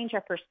 let's change our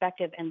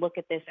perspective and look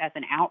at this as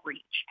an outreach.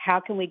 How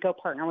can we go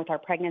partner with our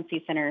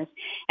pregnancy centers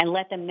and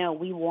let them know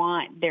we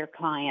want their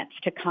clients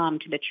to come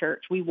to the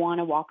church? We want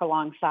to walk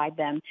alongside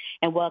them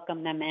and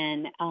welcome them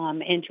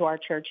into our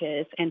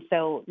churches. And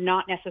so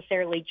not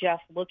necessarily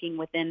just looking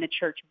within the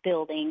church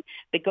building,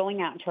 but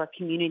going out into our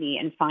community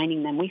and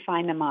finding them. We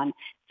find them on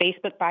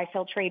Facebook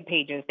buy-sell trade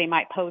pages. They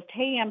might post,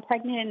 hey, I'm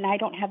pregnant and I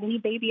don't have any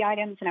baby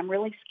items and I'm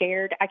really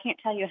scared. I can't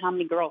tell you how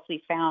many girls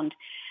we found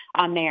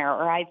on there.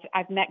 Or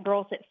I've met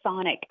girls at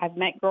Sonic. I've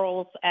met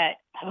girls at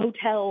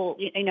hotel,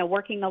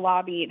 working the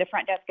lobby, the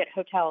front desk at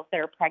hotels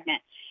that are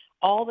pregnant.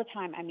 All the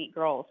time I meet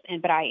girls,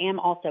 but I am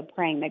also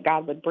praying that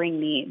God would bring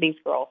me these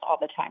girls all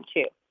the time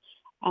too.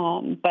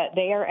 But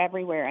they are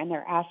everywhere and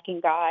they're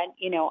asking God,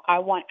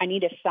 I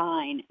need a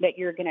sign that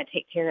you're going to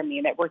take care of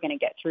me, that we're going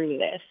to get through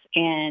this.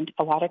 And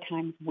a lot of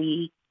times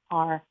we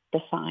are the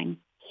sign.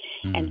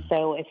 Mm. And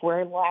so if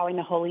we're allowing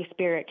the Holy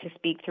Spirit to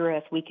speak through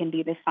us, we can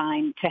be the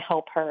sign to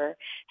help her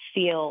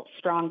feel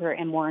stronger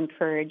and more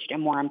encouraged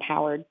and more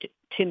empowered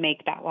to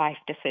make that life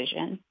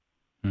decision.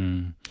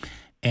 Mm.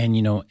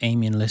 And,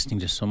 Amy, in listening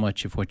to so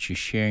much of what you're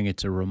sharing,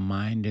 it's a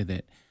reminder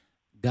that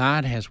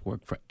God has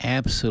worked for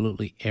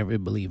absolutely every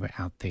believer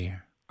out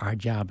there. Our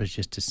job is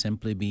just to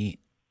simply be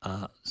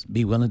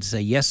willing to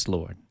say, yes,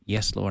 Lord,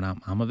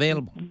 I'm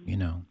available,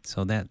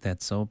 So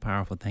that's so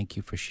powerful. Thank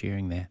you for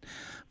sharing that.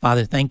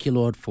 Father, thank you,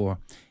 Lord, for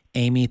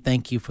Amy.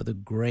 Thank you for the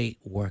great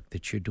work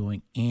that you're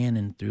doing in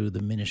and through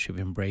the ministry of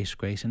Embrace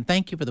Grace. And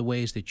thank you for the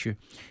ways that you're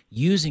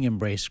using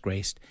Embrace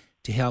Grace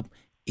to help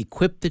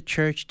equip the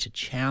church, to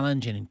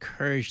challenge and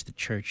encourage the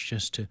church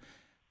just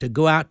to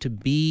go out to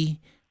be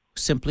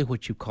simply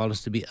what you call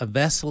us to be, a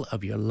vessel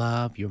of your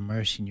love, your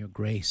mercy, and your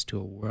grace to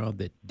a world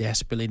that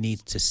desperately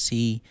needs to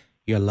see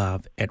your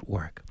love at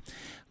work.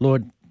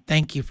 Lord,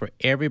 Thank you for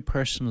every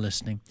person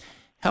listening.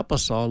 Help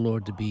us all,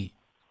 Lord, to be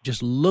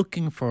just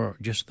looking for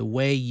just the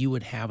way you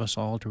would have us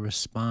all to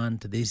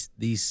respond to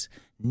these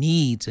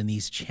needs and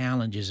these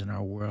challenges in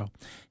our world.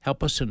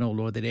 Help us to know,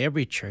 Lord, that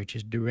every church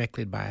is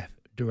directly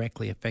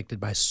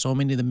affected by so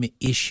many of the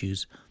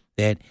issues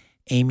that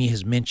Amy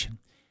has mentioned.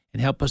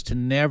 And help us to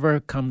never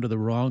come to the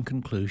wrong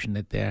conclusion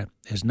that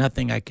there's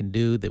nothing I can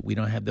do, that we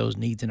don't have those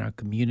needs in our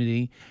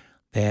community,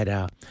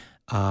 that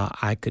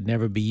I could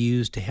never be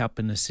used to help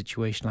in a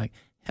situation like.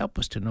 Help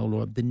us to know,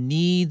 Lord, the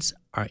needs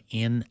are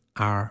in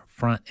our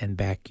front and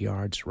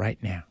backyards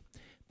right now.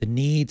 The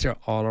needs are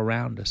all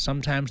around us.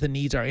 Sometimes the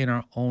needs are in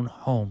our own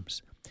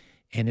homes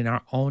and in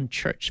our own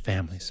church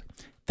families.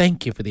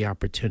 Thank you for the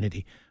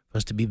opportunity for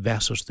us to be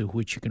vessels through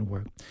which you can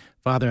work.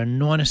 Father,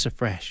 anoint us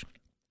afresh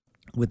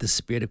with the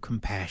spirit of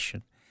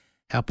compassion.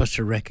 Help us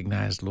to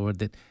recognize, Lord,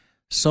 that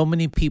so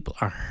many people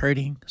are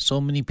hurting, so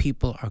many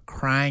people are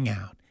crying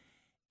out.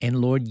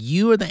 And Lord,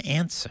 you are the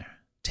answer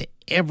to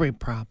every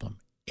problem,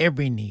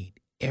 every need,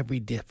 every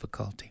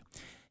difficulty.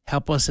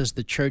 Help us as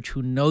the church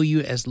who know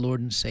you as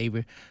Lord and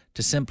Savior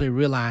to simply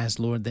realize,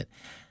 Lord, that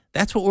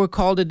that's what we're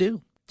called to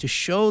do, to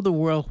show the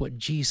world what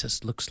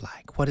Jesus looks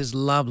like, what his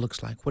love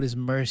looks like, what his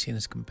mercy and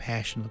his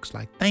compassion looks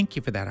like. Thank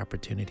you for that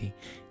opportunity.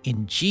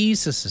 In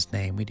Jesus'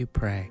 name we do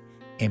pray.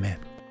 Amen.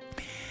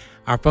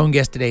 Our phone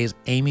guest today is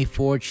Amy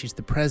Ford. She's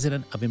the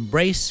president of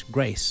Embrace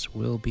Grace.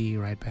 We'll be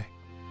right back.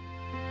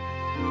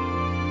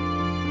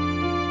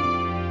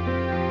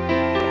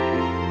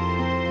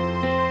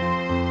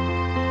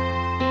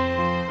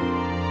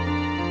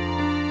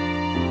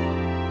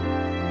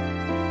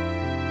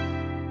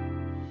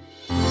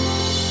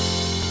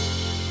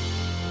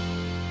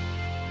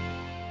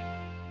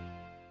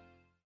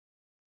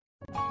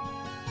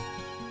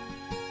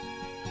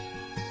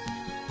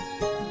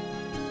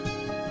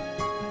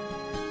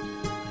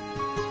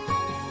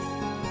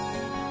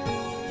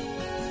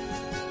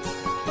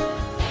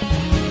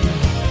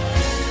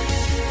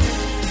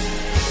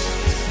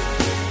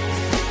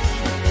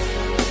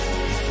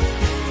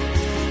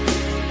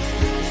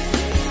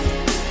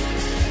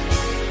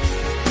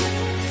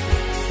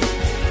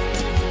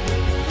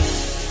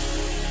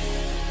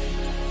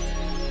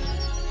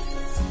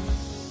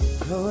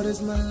 Lord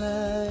is my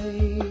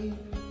light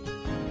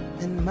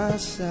and my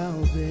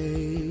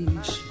salvation.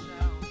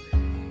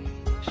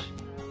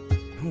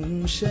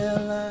 Whom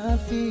shall I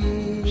fear?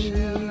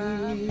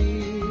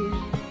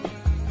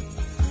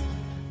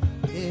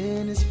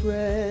 In his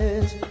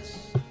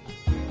presence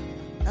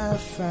I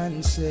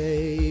find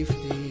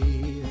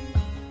safety,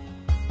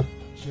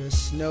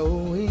 just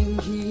knowing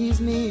he's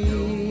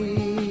near.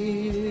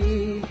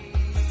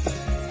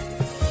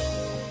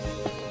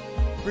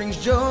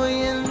 Brings joy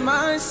in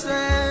my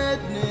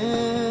sadness,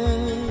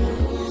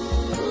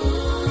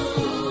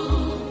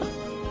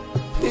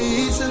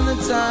 peace in the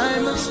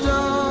time of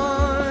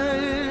storm,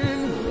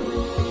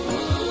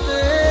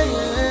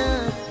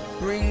 yeah.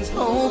 Brings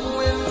hope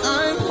when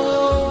I'm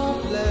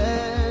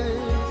hopeless,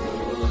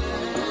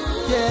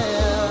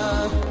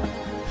 yeah.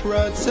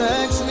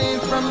 Protects me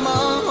from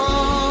all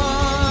harm.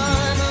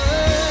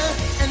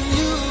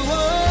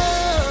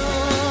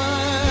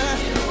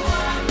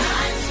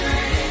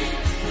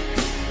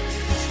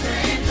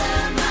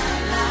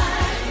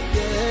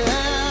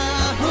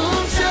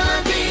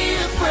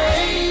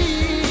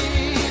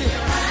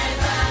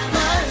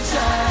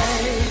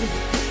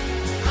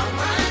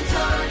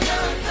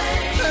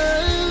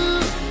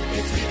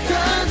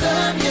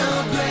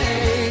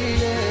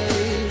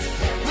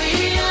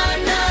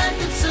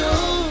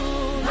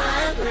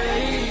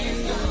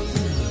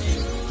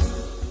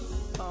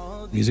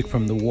 Music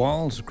from the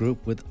Walls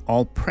Group with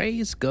All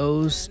Praise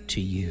Goes to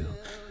You.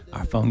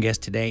 Our phone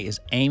guest today is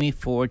Amy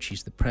Ford.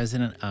 She's the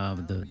president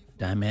of the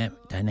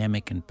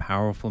dynamic and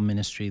powerful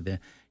ministry,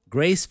 the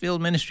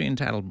Grace-filled ministry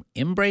entitled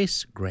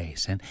Embrace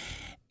Grace. And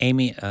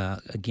Amy,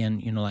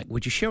 again,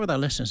 would you share with our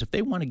listeners, if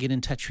they want to get in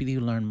touch with you,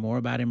 learn more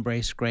about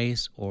Embrace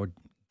Grace, or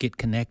get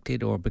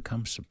connected or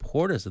become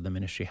supporters of the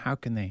ministry, how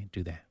can they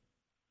do that?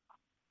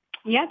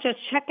 Yeah, just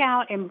check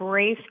out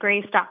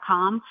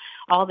embracegrace.com,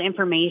 all the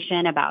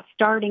information about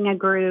starting a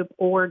group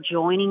or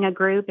joining a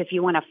group. If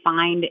you want to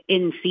find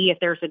and see if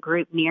there's a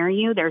group near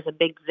you, there's a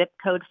big zip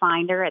code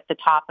finder at the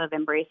top of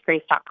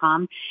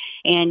embracegrace.com,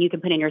 and you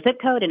can put in your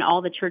zip code and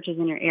all the churches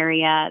in your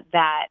area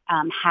that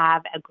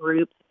have a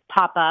group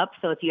pop up.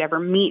 So if you ever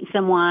meet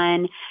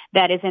someone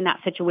that is in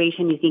that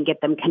situation, you can get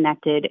them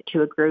connected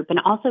to a group. And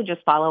also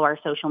just follow our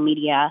social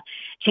media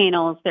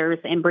channels. There's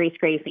Embrace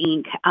Grace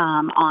Inc.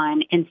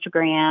 On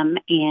Instagram,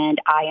 and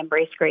I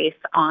Embrace Grace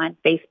on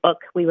Facebook.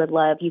 We would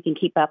love, you can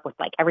keep up with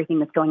everything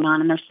that's going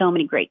on. And there's so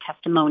many great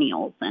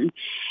testimonials and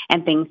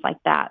things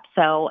like that.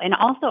 So, and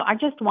also I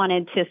just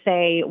wanted to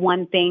say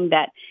one thing,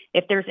 that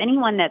if there's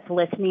anyone that's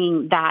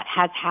listening that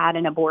has had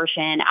an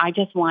abortion, I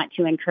just want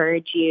to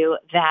encourage you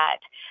that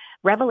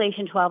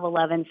Revelation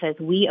 12:11 says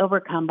we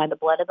overcome by the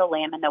blood of the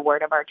Lamb and the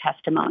word of our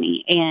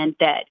testimony, and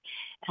that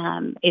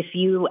If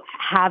you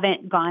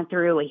haven't gone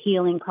through a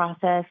healing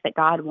process, that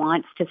God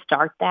wants to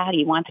start that.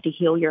 He wants to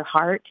heal your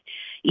heart.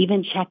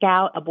 Even check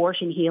out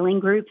abortion healing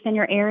groups in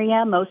your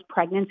area. Most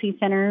pregnancy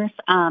centers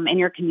in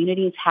your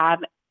communities have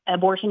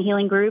abortion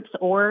healing groups,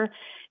 or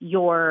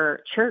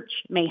your church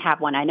may have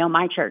one. I know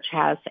my church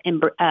has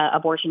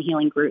abortion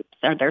healing groups,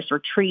 or there's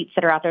retreats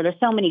that are out there. There's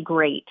so many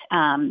great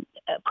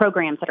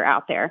programs that are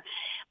out there.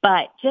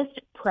 But just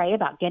pray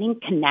about getting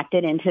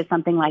connected into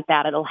something like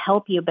that. It'll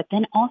help you. But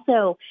then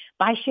also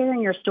by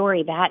sharing your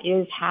story, that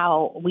is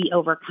how we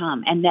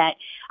overcome. And that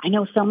I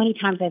know so many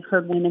times I've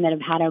heard women that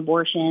have had an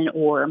abortion,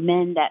 or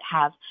men that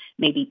have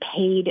maybe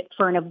paid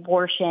for an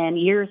abortion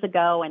years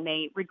ago and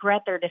they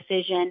regret their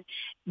decision.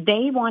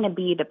 They want to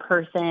be the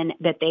person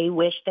that they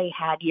wish they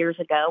had years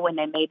ago when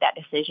they made that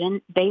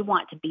decision. They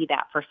want to be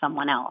that for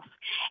someone else.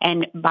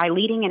 And by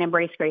leading an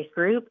Embrace Grace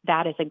group,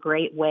 that is a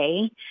great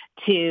way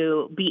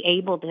to be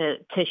able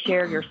to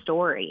share your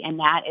story. And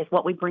that is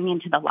what we bring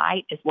into the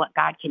light, is what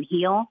God can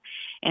heal.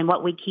 And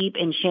what we keep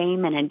in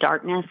shame and in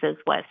darkness is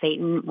what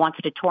Satan wants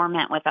to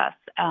torment with us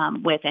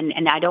with. And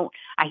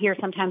I hear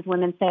sometimes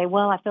women say,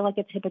 well, I feel like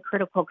it's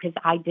hypocritical because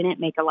I didn't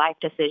make a life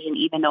decision,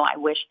 even though I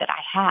wish that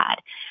I had.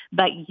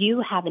 But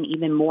you have an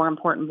even more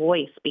important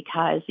voice,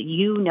 because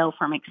you know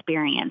from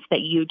experience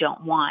that you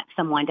don't want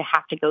someone to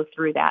have to go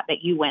through that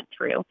you went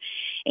through.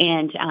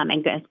 And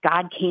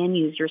God can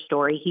use your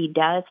story. He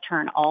does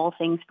turn all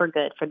things for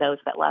good for those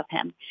that love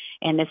him.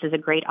 And this is a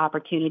great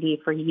opportunity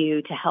for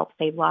you to help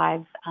save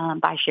lives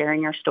by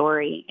sharing your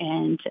story.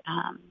 And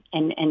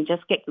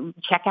just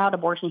check out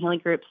Abortion Healing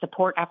Group.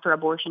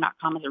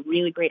 SupportAfterAbortion.com is a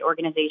really great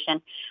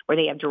organization where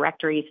they have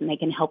directories and they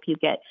can help you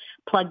get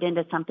plugged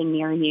into something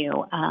near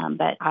you.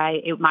 But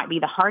it might be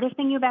the hardest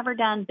thing you've ever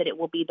done, but it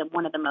will be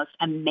one of the most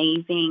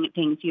amazing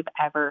things you've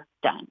ever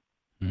done.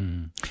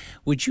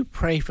 Would you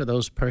pray for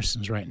those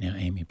persons right now,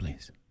 Amy,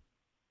 please?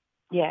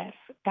 Yes.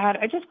 God,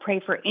 I just pray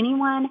for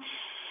anyone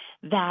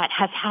that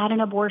has had an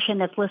abortion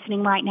that's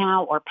listening right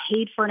now, or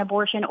paid for an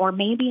abortion, or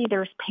maybe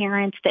there's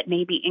parents that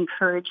maybe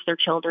encourage their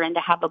children to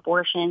have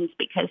abortions,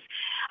 because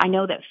I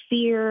know that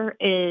fear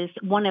is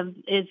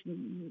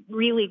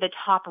really the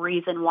top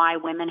reason why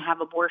women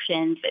have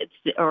abortions.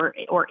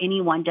 Or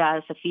anyone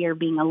does. The fear of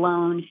being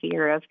alone,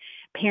 fear of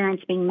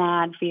parents being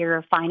mad, fear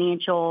of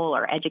financial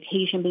or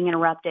education being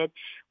interrupted.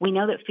 We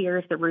know that fear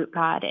is the root,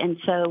 God. And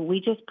so we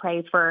just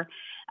pray for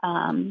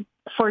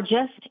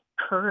just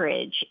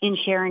courage in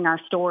sharing our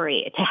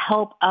story, to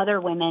help other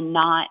women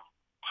not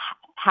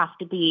have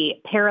to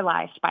be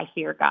paralyzed by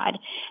fear, God.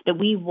 That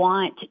we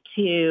want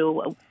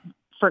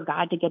for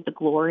God to get the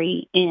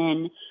glory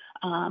in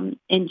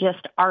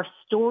just our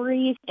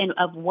stories and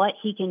of what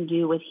he can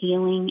do with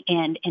healing.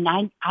 And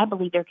I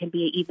believe there can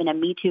be even a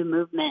Me Too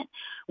movement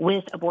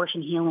with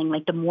abortion healing.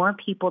 Like, the more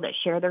people that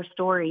share their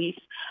stories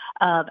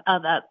of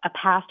a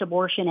past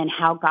abortion and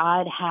how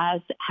God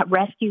has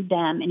rescued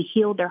them and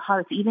healed their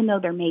hearts, even though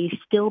there may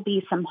still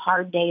be some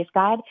hard days,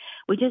 God,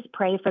 we just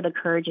pray for the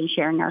courage in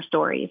sharing our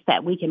stories,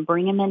 that we can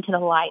bring them into the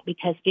light,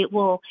 because it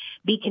will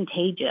be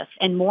contagious,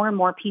 and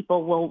more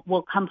people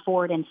will come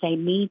forward and say,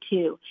 me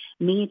too,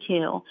 me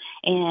too.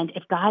 And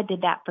if God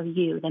did that for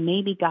you, then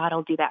maybe God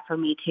will do that for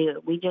me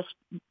too.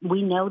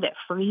 We know that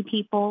free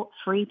people.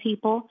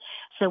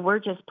 So we're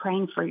just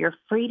praying for your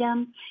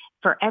freedom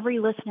for every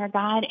listener,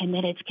 God, and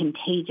that it's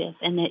contagious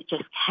and that it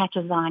just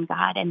catches on,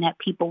 God, and that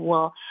people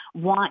will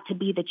want to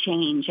be the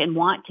change and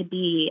want to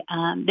be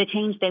the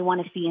change they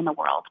want to see in the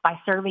world by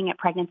serving at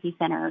pregnancy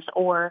centers,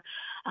 or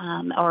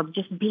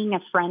just being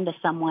a friend to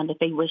someone that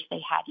they wish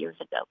they had years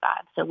ago,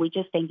 God. So we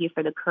just thank you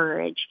for the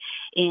courage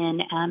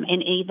in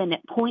and even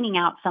pointing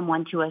out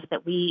someone to us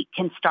that we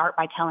can start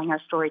by telling our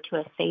story to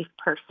a safe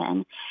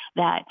person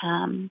that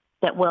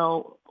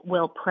will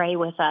pray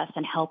with us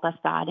and help us,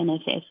 God.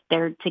 And if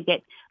they're to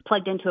get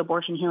plugged into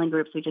abortion healing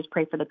groups, we just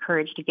pray for the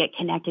courage to get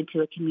connected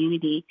to a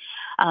community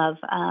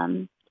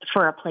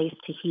for a place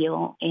to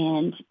heal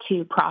and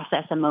to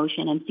process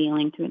emotion and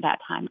feeling through that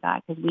time,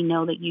 God, because we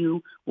know that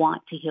you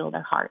want to heal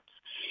their hearts.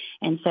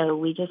 And so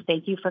we just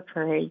thank you for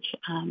courage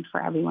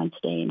for everyone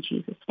today. In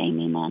Jesus' name,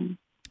 amen.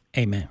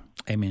 Amen.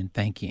 Amen.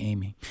 Thank you,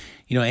 Amy.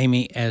 You know,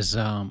 Amy, as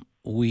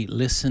we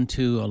listen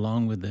to,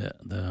 along with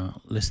the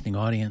listening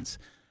audience,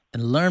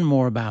 and learn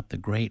more about the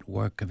great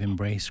work of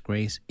Embrace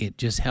Grace, it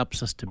just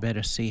helps us to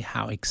better see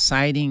how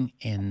exciting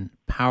and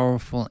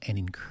powerful and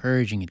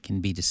encouraging it can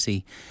be to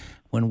see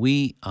when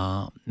we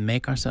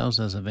make ourselves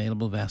as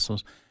available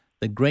vessels,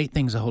 the great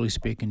things the Holy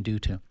Spirit can do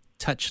to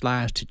touch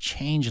lives, to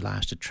change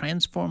lives, to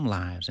transform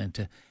lives, and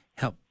to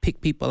help pick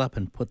people up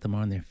and put them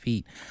on their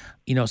feet.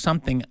 You know,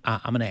 something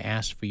I'm going to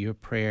ask for your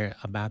prayer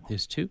about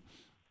this too.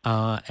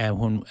 And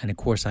of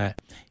course,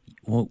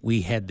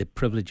 we had the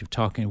privilege of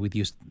talking with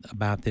you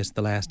about this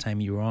the last time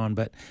you were on,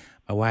 but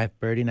my wife,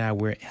 Birdie, and I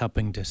were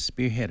helping to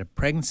spearhead a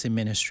pregnancy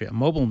ministry, a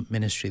mobile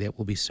ministry that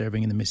will be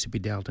serving in the Mississippi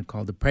Delta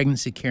called the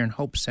Pregnancy Care and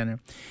Hope Center.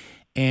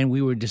 And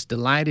we were just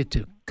delighted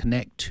to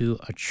connect to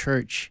a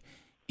church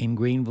in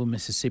Greenville,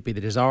 Mississippi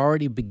that has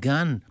already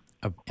begun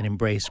an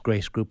Embrace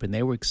Grace group, and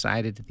they were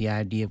excited at the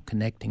idea of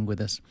connecting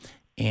with us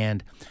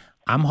And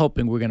I'm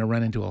hoping we're going to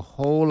run into a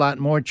whole lot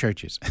more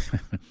churches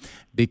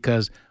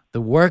because the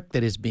work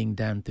that is being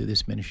done through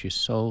this ministry is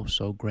so,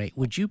 so great.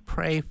 Would you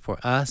pray for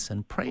us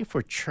and pray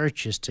for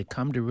churches to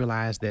come to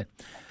realize that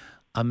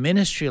a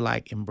ministry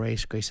like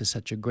Embrace Grace is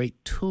such a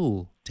great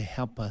tool to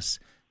help us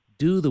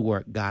do the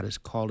work God has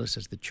called us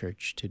as the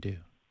church to do?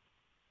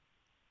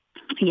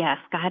 Yes,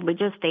 God, we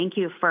just thank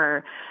you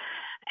for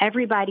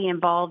everybody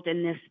involved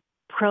in this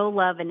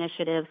pro-love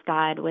initiatives,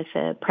 God, with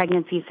the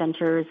pregnancy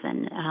centers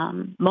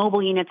and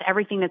mobile units,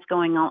 everything that's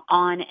going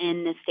on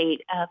in the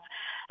state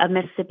of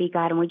Mississippi,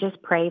 God. And we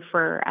just pray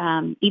for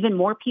even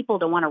more people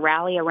to want to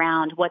rally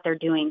around what they're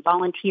doing,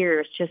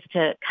 volunteers just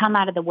to come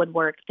out of the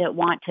woodwork that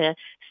want to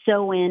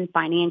sow in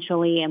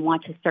financially and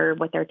want to serve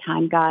with their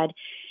time, God.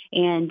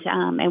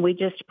 And we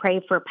just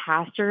pray for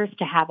pastors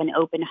to have an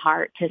open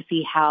heart to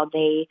see how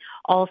they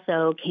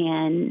also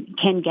can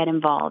get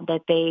involved,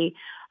 that they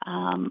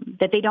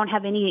don't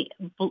have any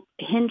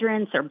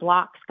hindrance or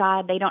blocks,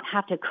 God. They don't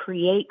have to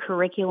create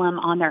curriculum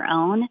on their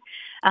own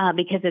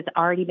because it's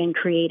already been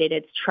created.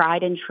 It's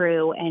tried and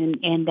true,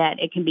 and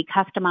that it can be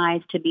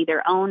customized to be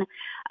their own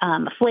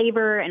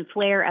flavor and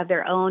flair of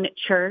their own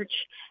church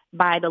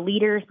by the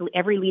leaders.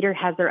 Every leader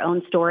has their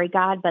own story,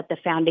 God, but the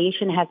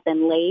foundation has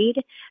been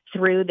laid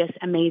through this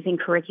amazing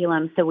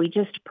curriculum. So we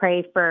just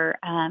pray for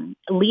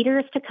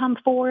leaders to come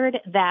forward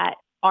that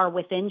are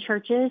within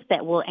churches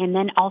that will, and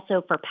then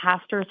also for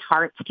pastors'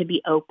 hearts to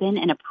be open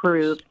and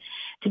approved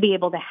to be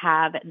able to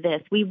have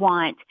this. We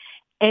want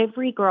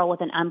every girl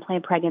with an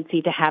unplanned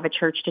pregnancy to have a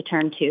church to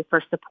turn to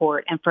for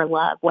support and for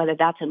love, whether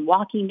that's in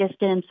walking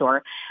distance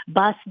or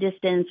bus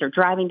distance or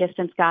driving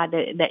distance, God,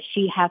 that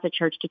she has a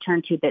church to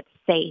turn to that's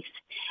safe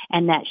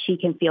and that she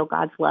can feel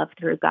God's love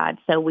through God.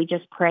 So we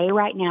just pray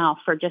right now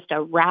for just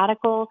a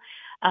radical,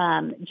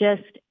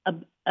 just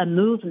a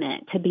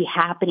movement to be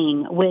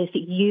happening with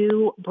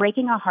you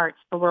breaking our hearts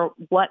for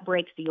what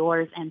breaks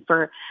yours and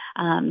for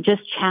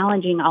just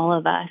challenging all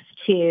of us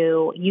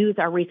to use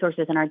our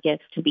resources and our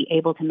gifts to be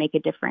able to make a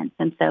difference.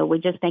 And so we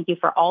just thank you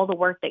for all the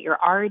work that you're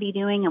already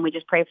doing, and we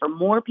just pray for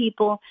more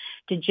people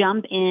to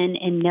jump in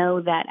and know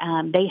that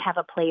they have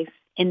a place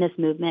in this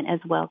movement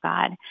as well,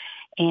 God.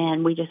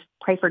 And we just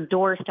pray for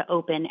doors to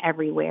open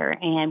everywhere.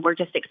 And we're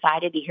just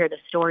excited to hear the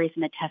stories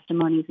and the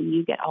testimonies, and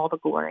you get all the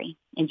glory.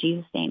 In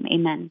Jesus' name,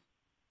 amen.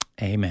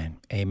 Amen.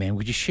 Amen.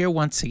 Would you share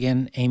once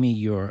again, Amy,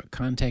 your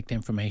contact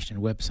information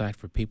and website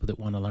for people that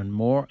want to learn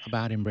more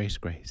about Embrace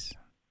Grace?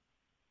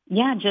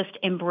 Yeah, just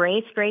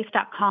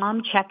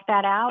embracegrace.com. Check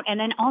that out. And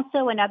then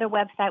also another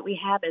website we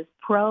have is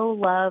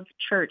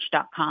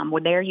prolovechurch.com,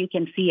 where there you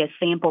can see a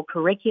sample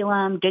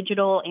curriculum,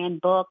 digital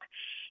and book.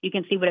 You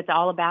can see what it's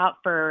all about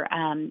for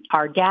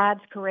our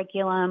dad's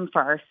curriculum,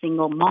 for our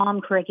single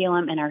mom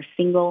curriculum, and our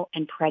single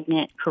and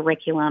pregnant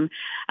curriculum.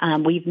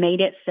 We've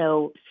made it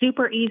so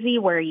super easy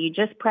where you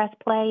just press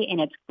play, and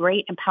it's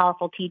great and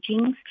powerful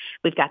teachings.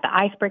 We've got the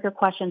icebreaker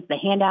questions, the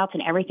handouts,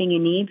 and everything you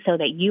need so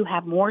that you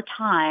have more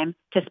time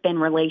to spend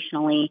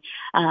relationally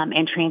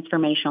and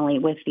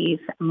transformationally with these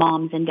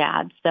moms and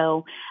dads.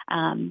 So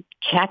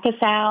check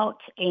us out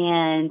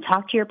and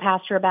talk to your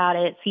pastor about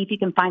it. See if you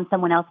can find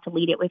someone else to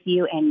lead it with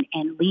you and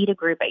lead a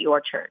group at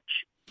your church.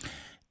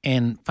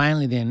 And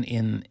finally then,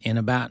 in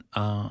about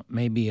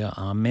maybe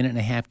a minute and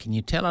a half, can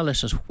you tell our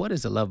listeners what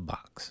is a Love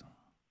Box?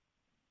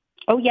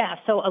 Oh, yeah.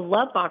 So a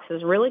Love Box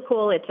is really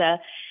cool. It's a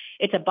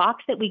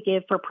box that we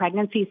give for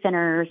pregnancy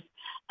centers,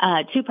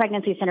 to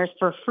pregnancy centers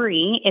for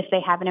free if they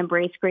have an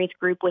Embrace Grace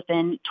group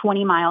within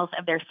 20 miles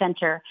of their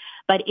center.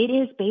 But it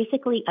is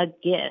basically a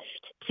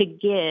gift to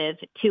give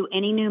to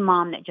any new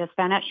mom that just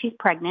found out she's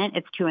pregnant.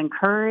 It's to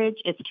encourage.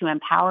 It's to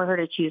empower her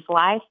to choose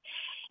life.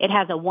 It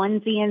has a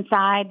onesie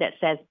inside that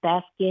says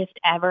best gift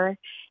ever.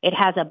 It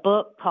has a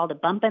book called A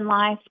Bump in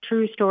Life,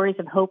 True Stories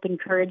of Hope and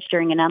Courage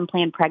During an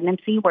Unplanned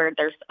Pregnancy, where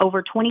there's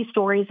over 20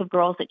 stories of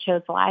girls that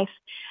chose life.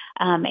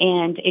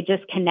 And it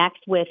just connects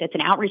with, it's an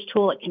outreach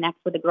tool. It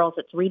connects with the girls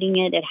that's reading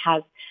it. It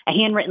has a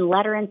handwritten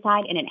letter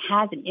inside, and it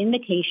has an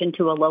invitation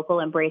to a local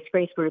Embrace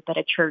Grace group at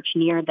a church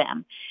near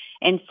them.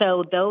 And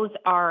so those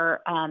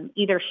are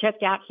either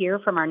shipped out here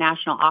from our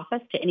national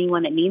office to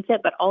anyone that needs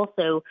it, but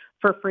also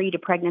for free to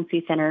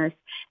pregnancy centers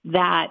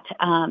that,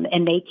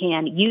 and they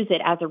can use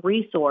it as a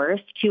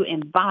resource to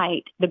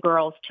invite the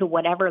girls to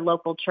whatever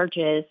local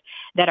churches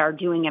that are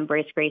doing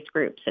Embrace Grace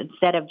groups.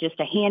 Instead of just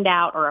a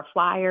handout or a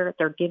flyer,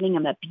 they're giving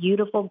them a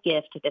beautiful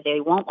gift that they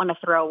won't want to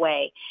throw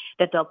away,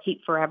 that they'll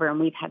keep forever. And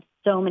we've had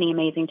so many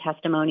amazing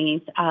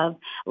testimonies of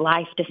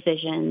life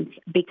decisions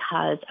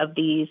because of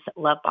these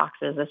love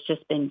boxes. It's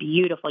just been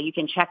beautiful. You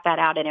can check that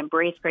out at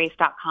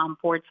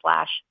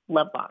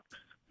embracegrace.com/lovebox.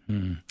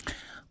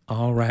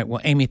 All right.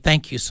 Well, Amy,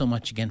 thank you so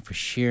much again for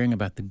sharing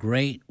about the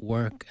great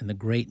work and the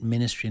great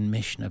ministry and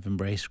mission of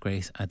Embrace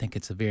Grace. I think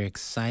it's a very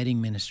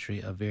exciting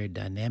ministry, a very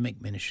dynamic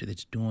ministry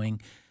that's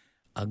doing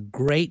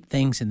great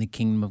things in the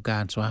kingdom of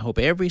God. So I hope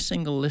every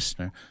single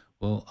listener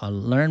will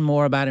learn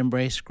more about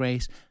Embrace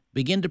Grace,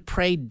 begin to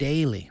pray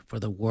daily for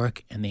the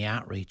work and the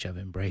outreach of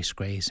Embrace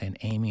Grace and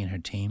Amy and her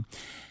team.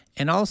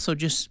 And also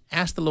just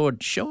ask the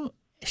Lord, show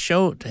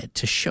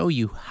show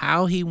you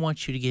how he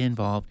wants you to get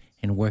involved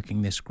in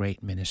working this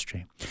great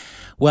ministry.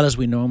 Well, as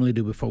we normally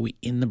do before we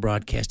end the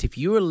broadcast, if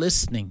you are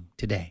listening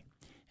today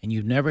and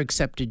you've never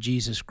accepted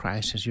Jesus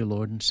Christ as your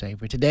Lord and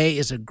Savior, today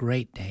is a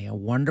great day, a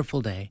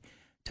wonderful day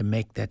to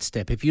make that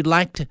step. If you'd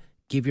like to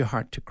give your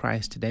heart to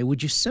Christ today,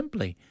 would you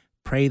simply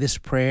pray this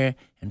prayer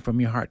and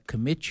from your heart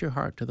commit your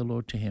heart to the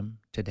Lord, to him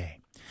today?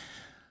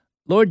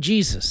 Lord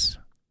Jesus,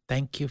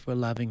 thank you for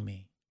loving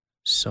me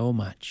so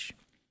much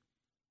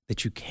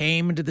that you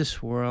came into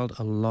this world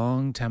a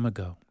long time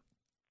ago.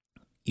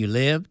 You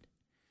lived,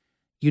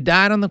 you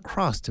died on the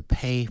cross to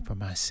pay for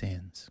my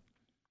sins.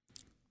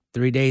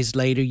 3 days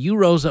later, you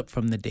rose up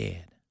from the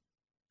dead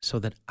so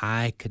that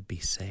I could be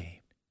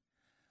saved.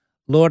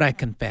 Lord, I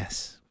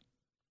confess,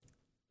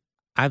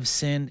 I've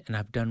sinned and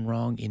I've done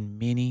wrong in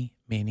many,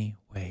 many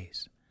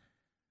ways.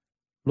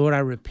 Lord, I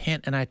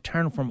repent and I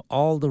turn from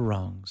all the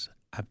wrongs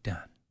I've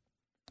done.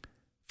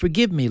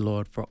 Forgive me,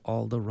 Lord, for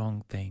all the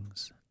wrong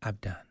things I've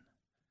done.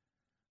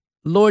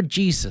 Lord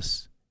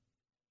Jesus,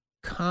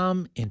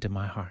 come into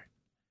my heart.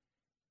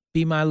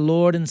 Be my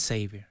Lord and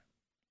Savior.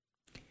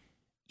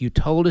 You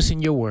told us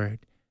in your word,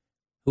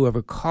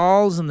 whoever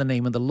calls in the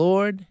name of the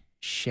Lord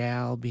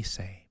shall be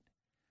saved.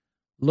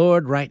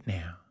 Lord, right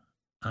now,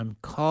 I'm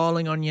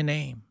calling on your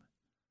name.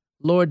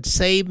 Lord,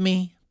 save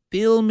me,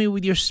 fill me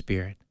with your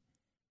Spirit.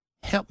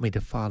 Help me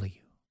to follow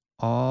you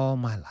all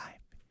my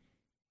life.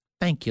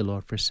 Thank you,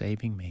 Lord, for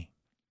saving me.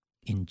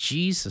 In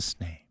Jesus'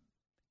 name,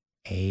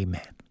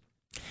 amen.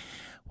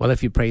 Well,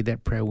 if you prayed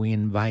that prayer, we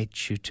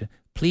invite you to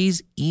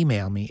please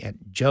email me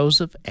at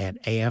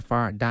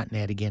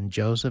joseph@afr.net. Again,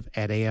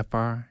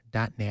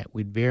 joseph@afr.net.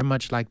 We'd very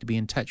much like to be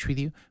in touch with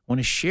you. I want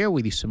to share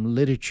with you some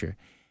literature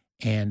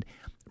and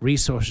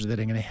resources that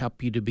are going to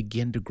help you to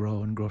begin to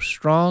grow and grow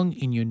strong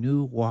in your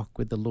new walk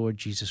with the Lord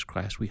Jesus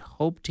Christ. We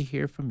hope to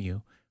hear from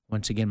you.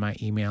 Once again, my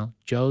email,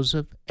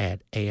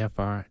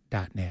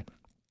 joseph@afr.net.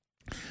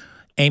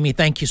 Amy,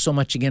 thank you so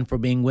much again for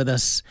being with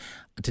us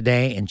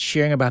today and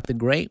sharing about the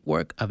great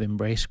work of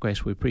Embrace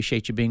Grace. We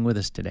appreciate you being with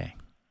us today.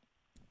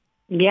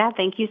 Yeah,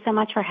 thank you so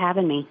much for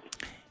having me.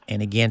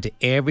 And again, to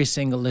every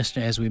single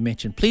listener, as we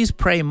mentioned, please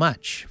pray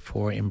much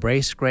for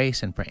Embrace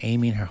Grace and for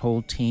Amy and her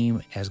whole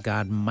team as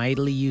God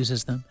mightily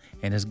uses them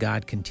and as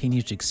God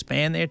continues to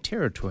expand their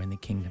territory in the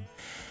kingdom.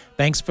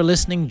 Thanks for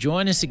listening.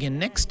 Join us again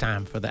next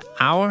time for the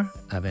Hour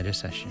of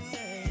Intercession.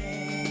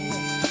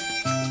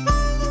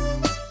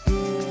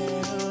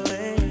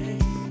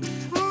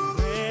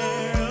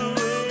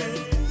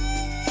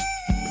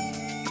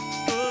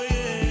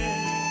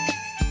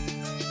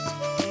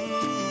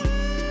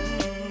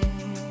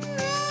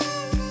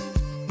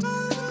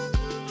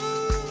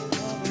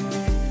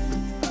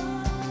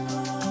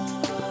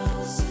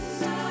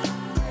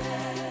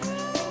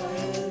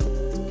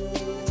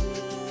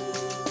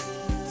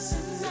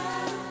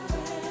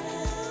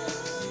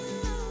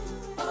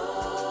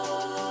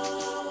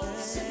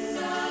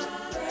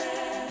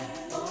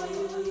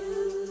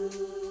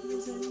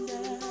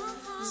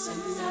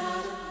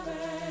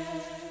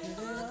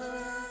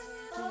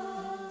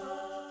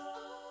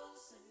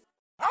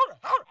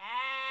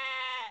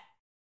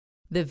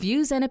 The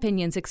views and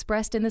opinions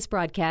expressed in this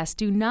broadcast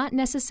do not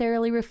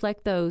necessarily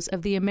reflect those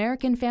of the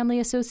American Family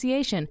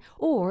Association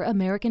or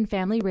American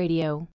Family Radio.